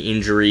nagging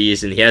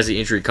injuries and he has the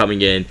injury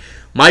coming in,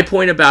 my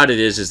point about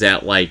it is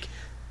that, like,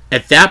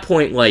 at that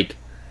point, like,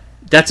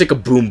 that's like a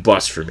boom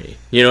bust for me.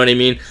 You know what I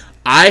mean?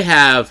 I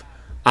have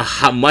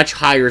a much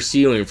higher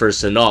ceiling for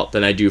Shenault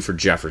than I do for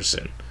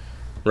Jefferson,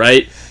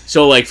 right?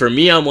 So, like, for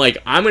me, I'm like,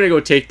 I'm going to go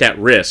take that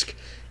risk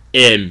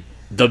in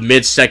the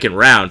mid-second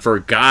round for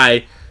a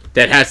guy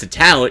that has the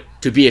talent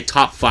to be a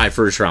top 5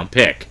 first-round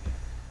pick,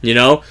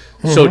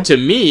 So to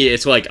me,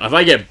 it's like, if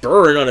I get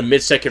burned on a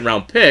mid-second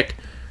round pick,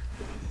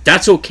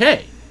 that's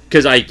okay,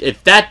 because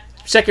if that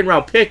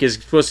second-round pick is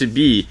supposed to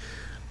be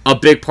a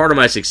big part of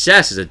my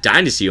success as a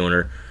dynasty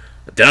owner,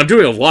 then I'm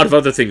doing a lot of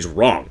other things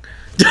wrong.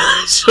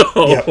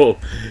 So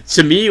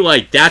to me,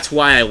 like, that's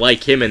why I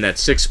like him in that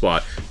 6th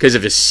spot, because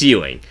of his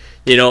ceiling.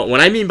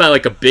 When I mean by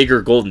like a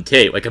bigger Golden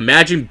Tate, like,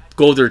 imagine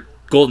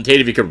Golden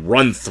Tate if he could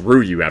run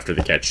through you after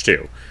the catch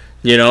too,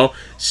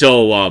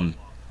 So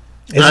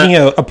isn't he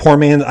a poor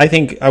man? I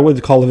think I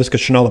would call Laviska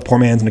Shenault a poor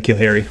man's N'Keal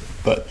Harry,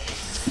 but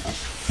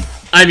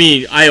I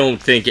mean, I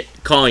don't think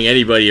calling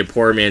anybody a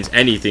poor man's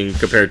anything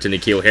compared to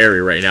N'Keal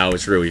Harry right now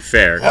is really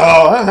fair.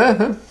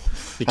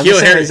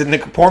 N'Keal Harry is a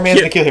poor man's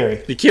N'Keal Harry.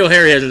 N'Keal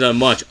Harry hasn't done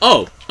much.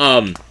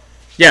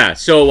 Yeah.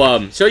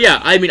 So yeah.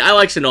 I mean, I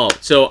like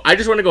Shenault. So I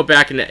just want to go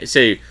back and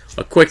say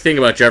a quick thing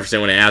about Jefferson. I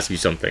want to ask you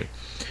something.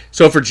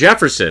 So for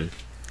Jefferson,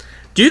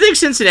 do you think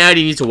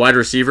Cincinnati needs a wide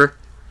receiver?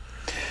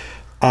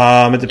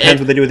 It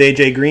depends what they do with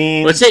AJ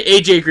Green. Let's say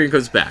AJ Green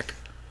comes back.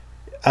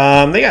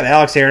 They got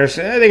Alex Harris.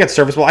 They got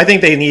serviceable. I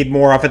think they need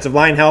more offensive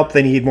line help.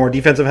 They need more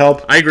defensive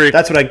help. I agree.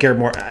 That's what I care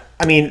more.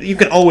 I mean, you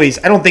can always.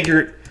 I'm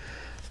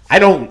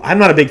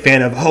not a big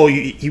fan of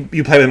you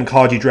play with him in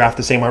college, you draft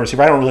the same wide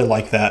receiver. I don't really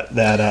like that.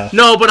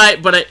 No, but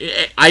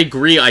I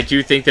agree. I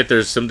do think that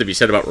there's something to be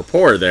said about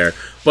rapport there.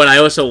 But I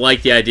also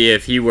like the idea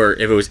if it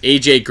was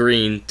AJ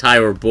Green,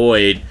 Tyler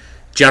Boyd,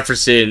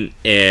 Jefferson,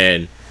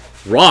 and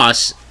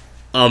Ross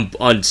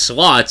on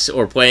slots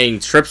or playing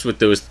trips with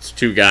those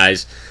 2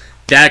 guys,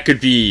 that could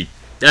be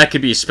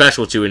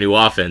special to a new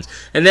offense.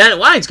 And that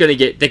line's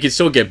they can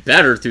still get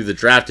better through the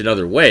draft in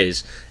other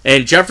ways.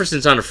 And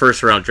Jefferson's on a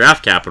first round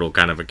draft capital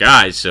kind of a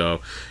guy.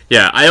 So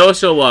yeah, I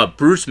also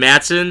Bruce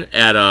Matson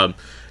at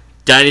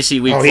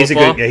Dynasty League Football.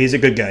 He's a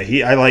good guy.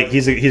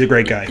 He's a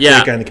great guy. Yeah.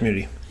 Great guy in the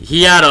community.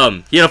 he had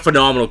a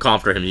phenomenal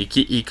comp for him.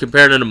 He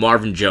compared him to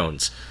Marvin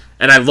Jones,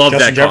 and I love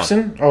that comp.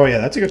 Jefferson? Oh yeah,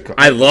 that's a good comp.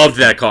 I loved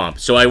that comp,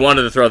 so I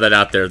wanted to throw that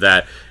out there.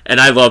 And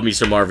I love me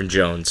some Marvin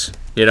Jones.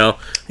 You know,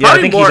 yeah,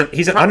 I think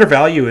he's an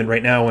undervalue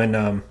right now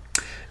in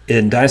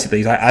dynasty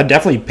leagues. I'd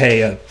definitely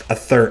pay a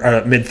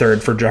mid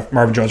third for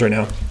Marvin Jones right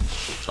now.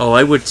 Oh,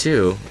 I would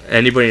too.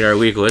 Anybody in our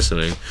league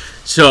listening.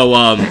 So,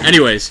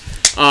 anyways,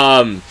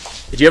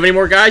 do you have any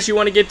more guys you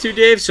want to get to,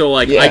 Dave? So,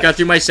 I got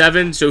through my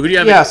 7. So, who do you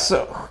have? Yeah,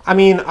 so, I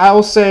mean, I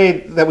will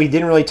say that we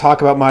didn't really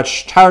talk about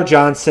much. Tyler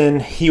Johnson,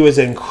 he was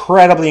an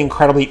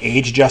incredibly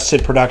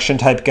age-adjusted production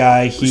type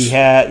guy. He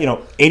had,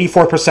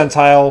 84th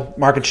percentile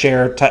market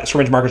share,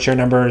 scrimmage market share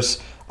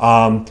numbers,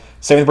 7th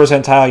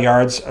percentile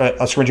yards,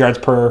 scrimmage yards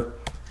per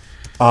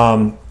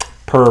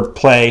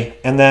play.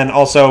 And then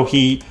also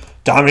he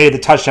dominated the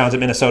touchdowns at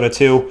Minnesota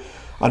too.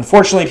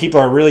 Unfortunately, people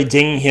are really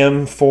dinging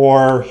him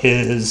for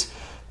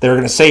they're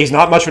going to say he's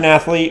not much of an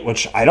athlete,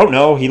 which I don't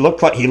know. He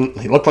looked like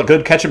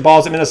good catching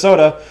balls at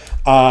Minnesota.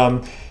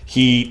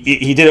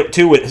 He did it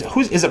too with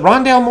is it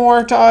Rondale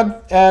Moore,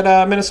 Todd,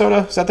 at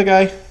Minnesota? Is that the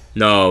guy?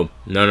 No.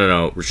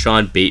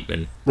 Rashawn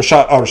Bateman.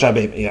 Rashawn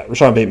Bateman. Yeah,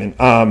 Rashawn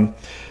Bateman.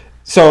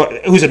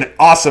 So who's an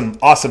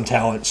awesome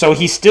talent. So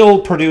he still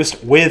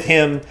produced with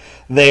him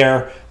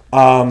there.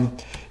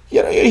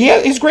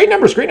 He's great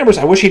numbers.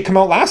 I wish he'd come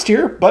out last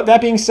year, but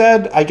that being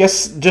said, I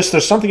guess just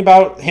there's something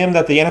about him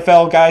that the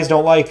NFL guys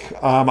don't like.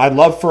 I'd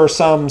love for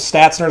some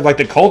stats nerds like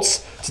the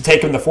Colts to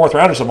take him in the 4th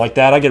round or something like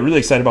that. I get really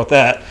excited about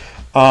that.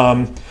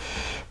 I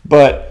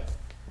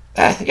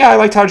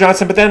like Tyler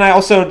Johnson, but then I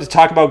also to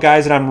talk about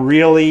guys that I'm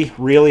really,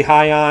 really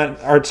high on.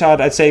 Or Todd,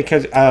 I'd say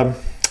because I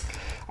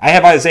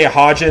have Isaiah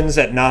Hodgins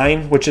at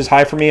 9, which is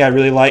high for me. I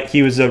really like.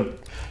 He was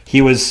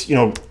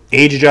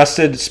age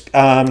adjusted.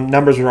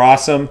 Numbers were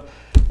awesome.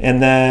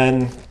 And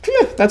then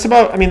that's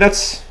about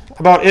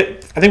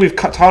it. I think we've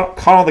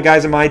caught all the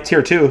guys in my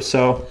tier 2.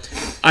 So,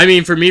 I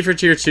mean, for me, for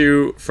tier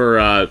 2,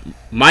 for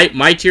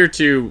my tier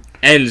 2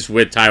 ends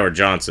with Tyler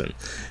Johnson.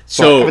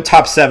 So I have a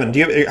top 7. Do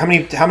you how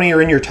many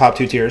are in your top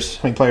 2 tiers?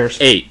 How many players?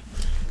 8.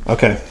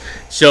 Okay.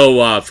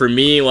 So for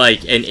me, an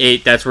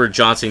 8, that's where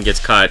Johnson gets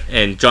cut,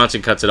 and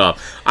Johnson cuts it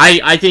off.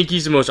 I think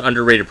he's the most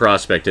underrated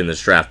prospect in this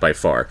draft by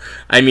far.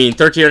 I mean,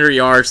 1,300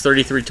 yards,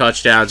 33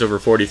 touchdowns over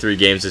 43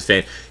 games this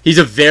fan. He's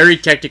a very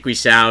technically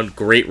sound,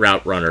 great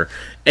route runner.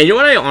 And you know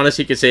what I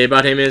honestly could say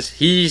about him is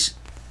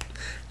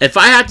if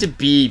I had to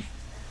be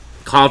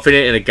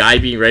confident in a guy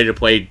being ready to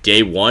play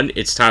day 1,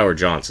 it's Tyler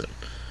Johnson.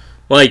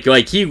 Like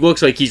he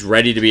looks like he's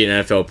ready to be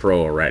an NFL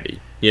pro already,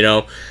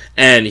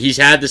 And he's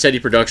had the steady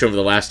production over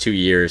the last 2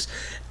 years.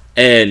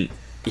 And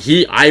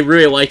I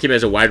really like him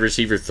as a wide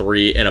receiver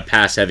 3 in a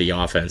pass-heavy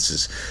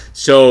offenses.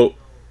 So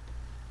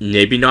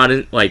maybe not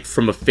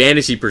from a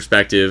fantasy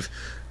perspective,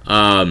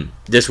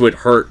 this would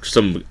hurt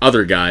some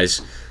other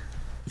guys.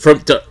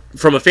 From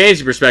a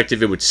fantasy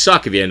perspective, it would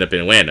suck if you end up in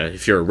Atlanta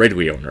if you're a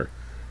Ridley owner,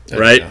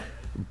 right? Yeah.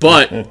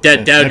 But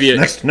that would be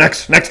next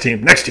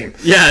team.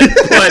 Yeah,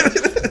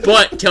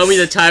 but tell me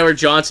that Tyler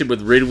Johnson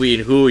with Ridley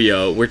and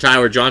Julio, where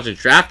Tyler Johnson's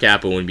draft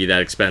capital wouldn't be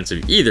that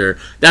expensive either.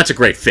 That's a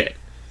great fit,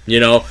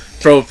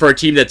 for a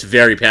team that's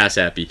very pass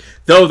happy.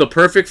 Though the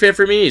perfect fit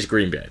for me is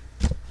Green Bay.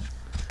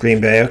 Green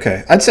Bay,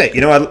 okay. I'd say,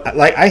 I'm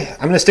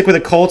going to stick with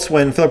the Colts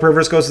when Phillip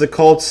Rivers goes to the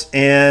Colts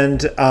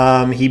and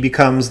he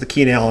becomes the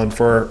Keenan Allen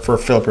for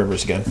Phillip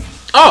Rivers again.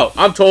 Oh,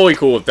 I'm totally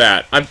cool with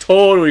that.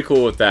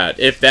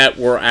 If that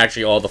were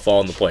actually all to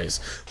fall into place.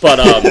 But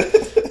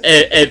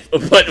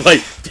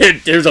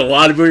there's a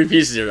lot of moving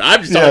pieces here.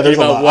 I'm just talking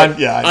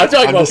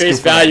about face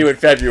value in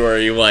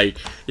February.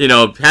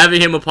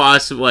 Having him a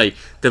possible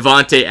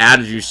Devontae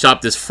Adams, you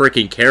stop this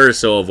freaking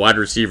carousel of wide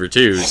receiver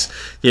 2s.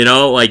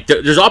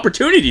 There's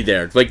opportunity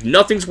there.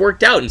 Nothing's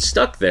worked out and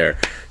stuck there.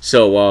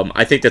 So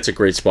I think that's a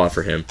great spot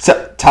for him.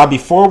 So, Todd,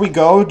 before we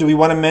go, do we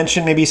want to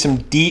mention maybe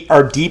some deep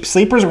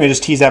sleepers, or are we going to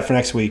just tease that for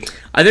next week?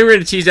 I think we're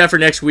going to tease that for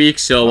next week.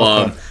 So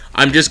okay.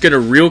 I'm just going to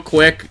real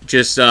quick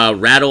just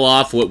rattle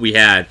off what we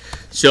had.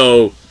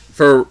 So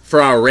for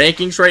our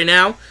rankings right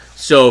now,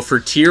 so for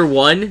tier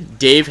 1,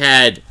 Dave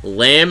had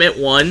Lamb at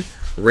 1,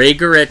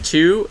 Rager at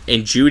 2,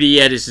 and Judy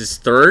at his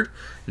 3rd.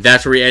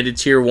 That's where he ended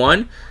tier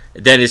 1.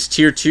 Then his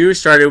tier 2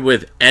 started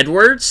with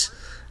Edwards,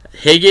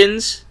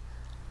 Higgins,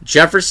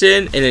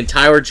 Jefferson, and then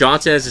Tyler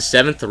Johnson as the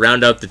 7th to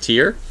round out the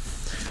tier.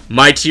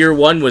 My tier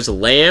 1 was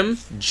Lamb,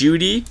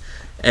 Judy,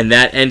 and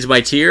that ends my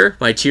tier.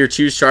 My tier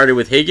 2 started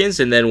with Higgins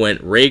and then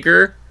went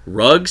Rager,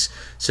 Ruggs,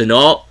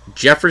 Shenault,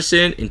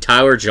 Jefferson, and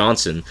Tyler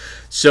Johnson.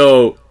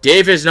 So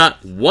Dave has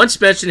not once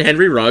mentioned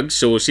Henry Ruggs,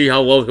 so we'll see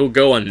how well he'll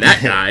go on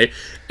that guy.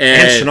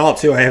 And Shenault,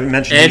 too. I haven't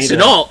mentioned him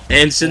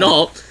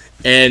Shenault.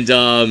 And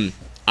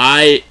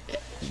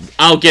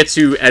I'll get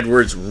to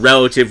Edwards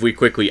relatively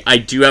quickly. I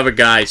do have a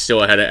guy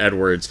still ahead of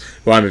Edwards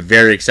who I'm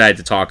very excited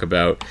to talk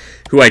about,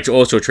 who I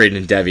also traded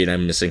in Devi, and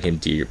I'm missing him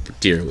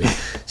dearly.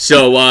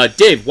 So,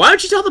 Dave, why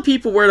don't you tell the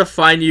people where to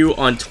find you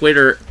on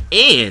Twitter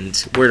and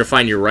where to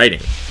find your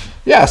writing?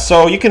 Yeah,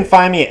 so you can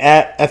find me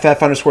at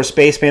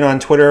ff_spaceman on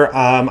Twitter.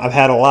 I've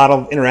had a lot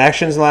of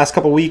interactions in the last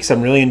couple of weeks.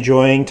 I'm really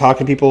enjoying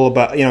talking to people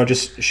about,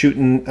 just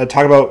shooting,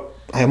 talk about,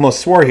 I almost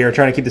swore here,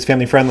 trying to keep this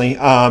family friendly.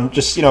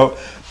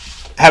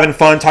 Having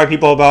fun, talking to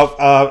people about,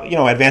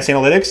 advanced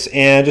analytics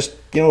and just,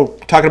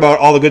 talking about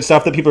all the good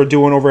stuff that people are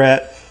doing over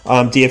at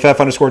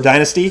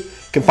DFF_Dynasty.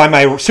 You can find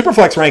my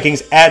Superflex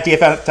rankings at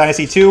DFF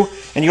Dynasty 2,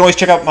 and you can always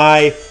check out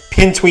my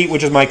pin tweet,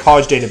 which is my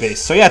college database.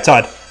 So yeah,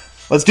 Todd,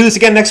 let's do this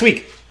again next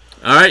week.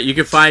 All right, you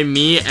can find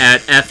me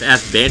at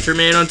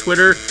FFBanterman on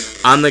Twitter.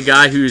 I'm the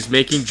guy who's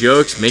making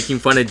jokes, making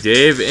fun of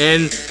Dave,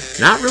 and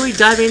not really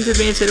diving into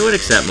advanced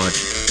analytics that much.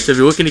 So if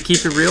you're looking to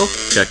keep it real,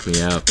 check me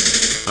out.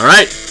 All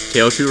right,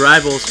 Tale 2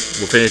 Rivals.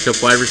 We'll finish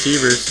up wide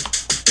receivers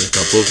in a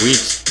couple of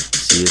weeks.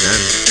 See you then.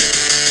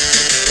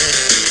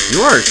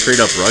 You are a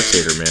straight up Ruggs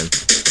hater, man.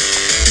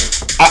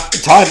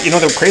 Todd,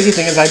 the crazy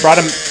thing is I brought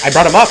him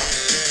up.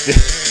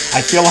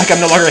 I feel like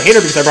I'm no longer a hater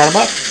because I brought him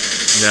up.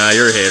 Nah,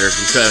 you're a hater.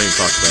 You haven't even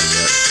talked about him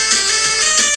yet.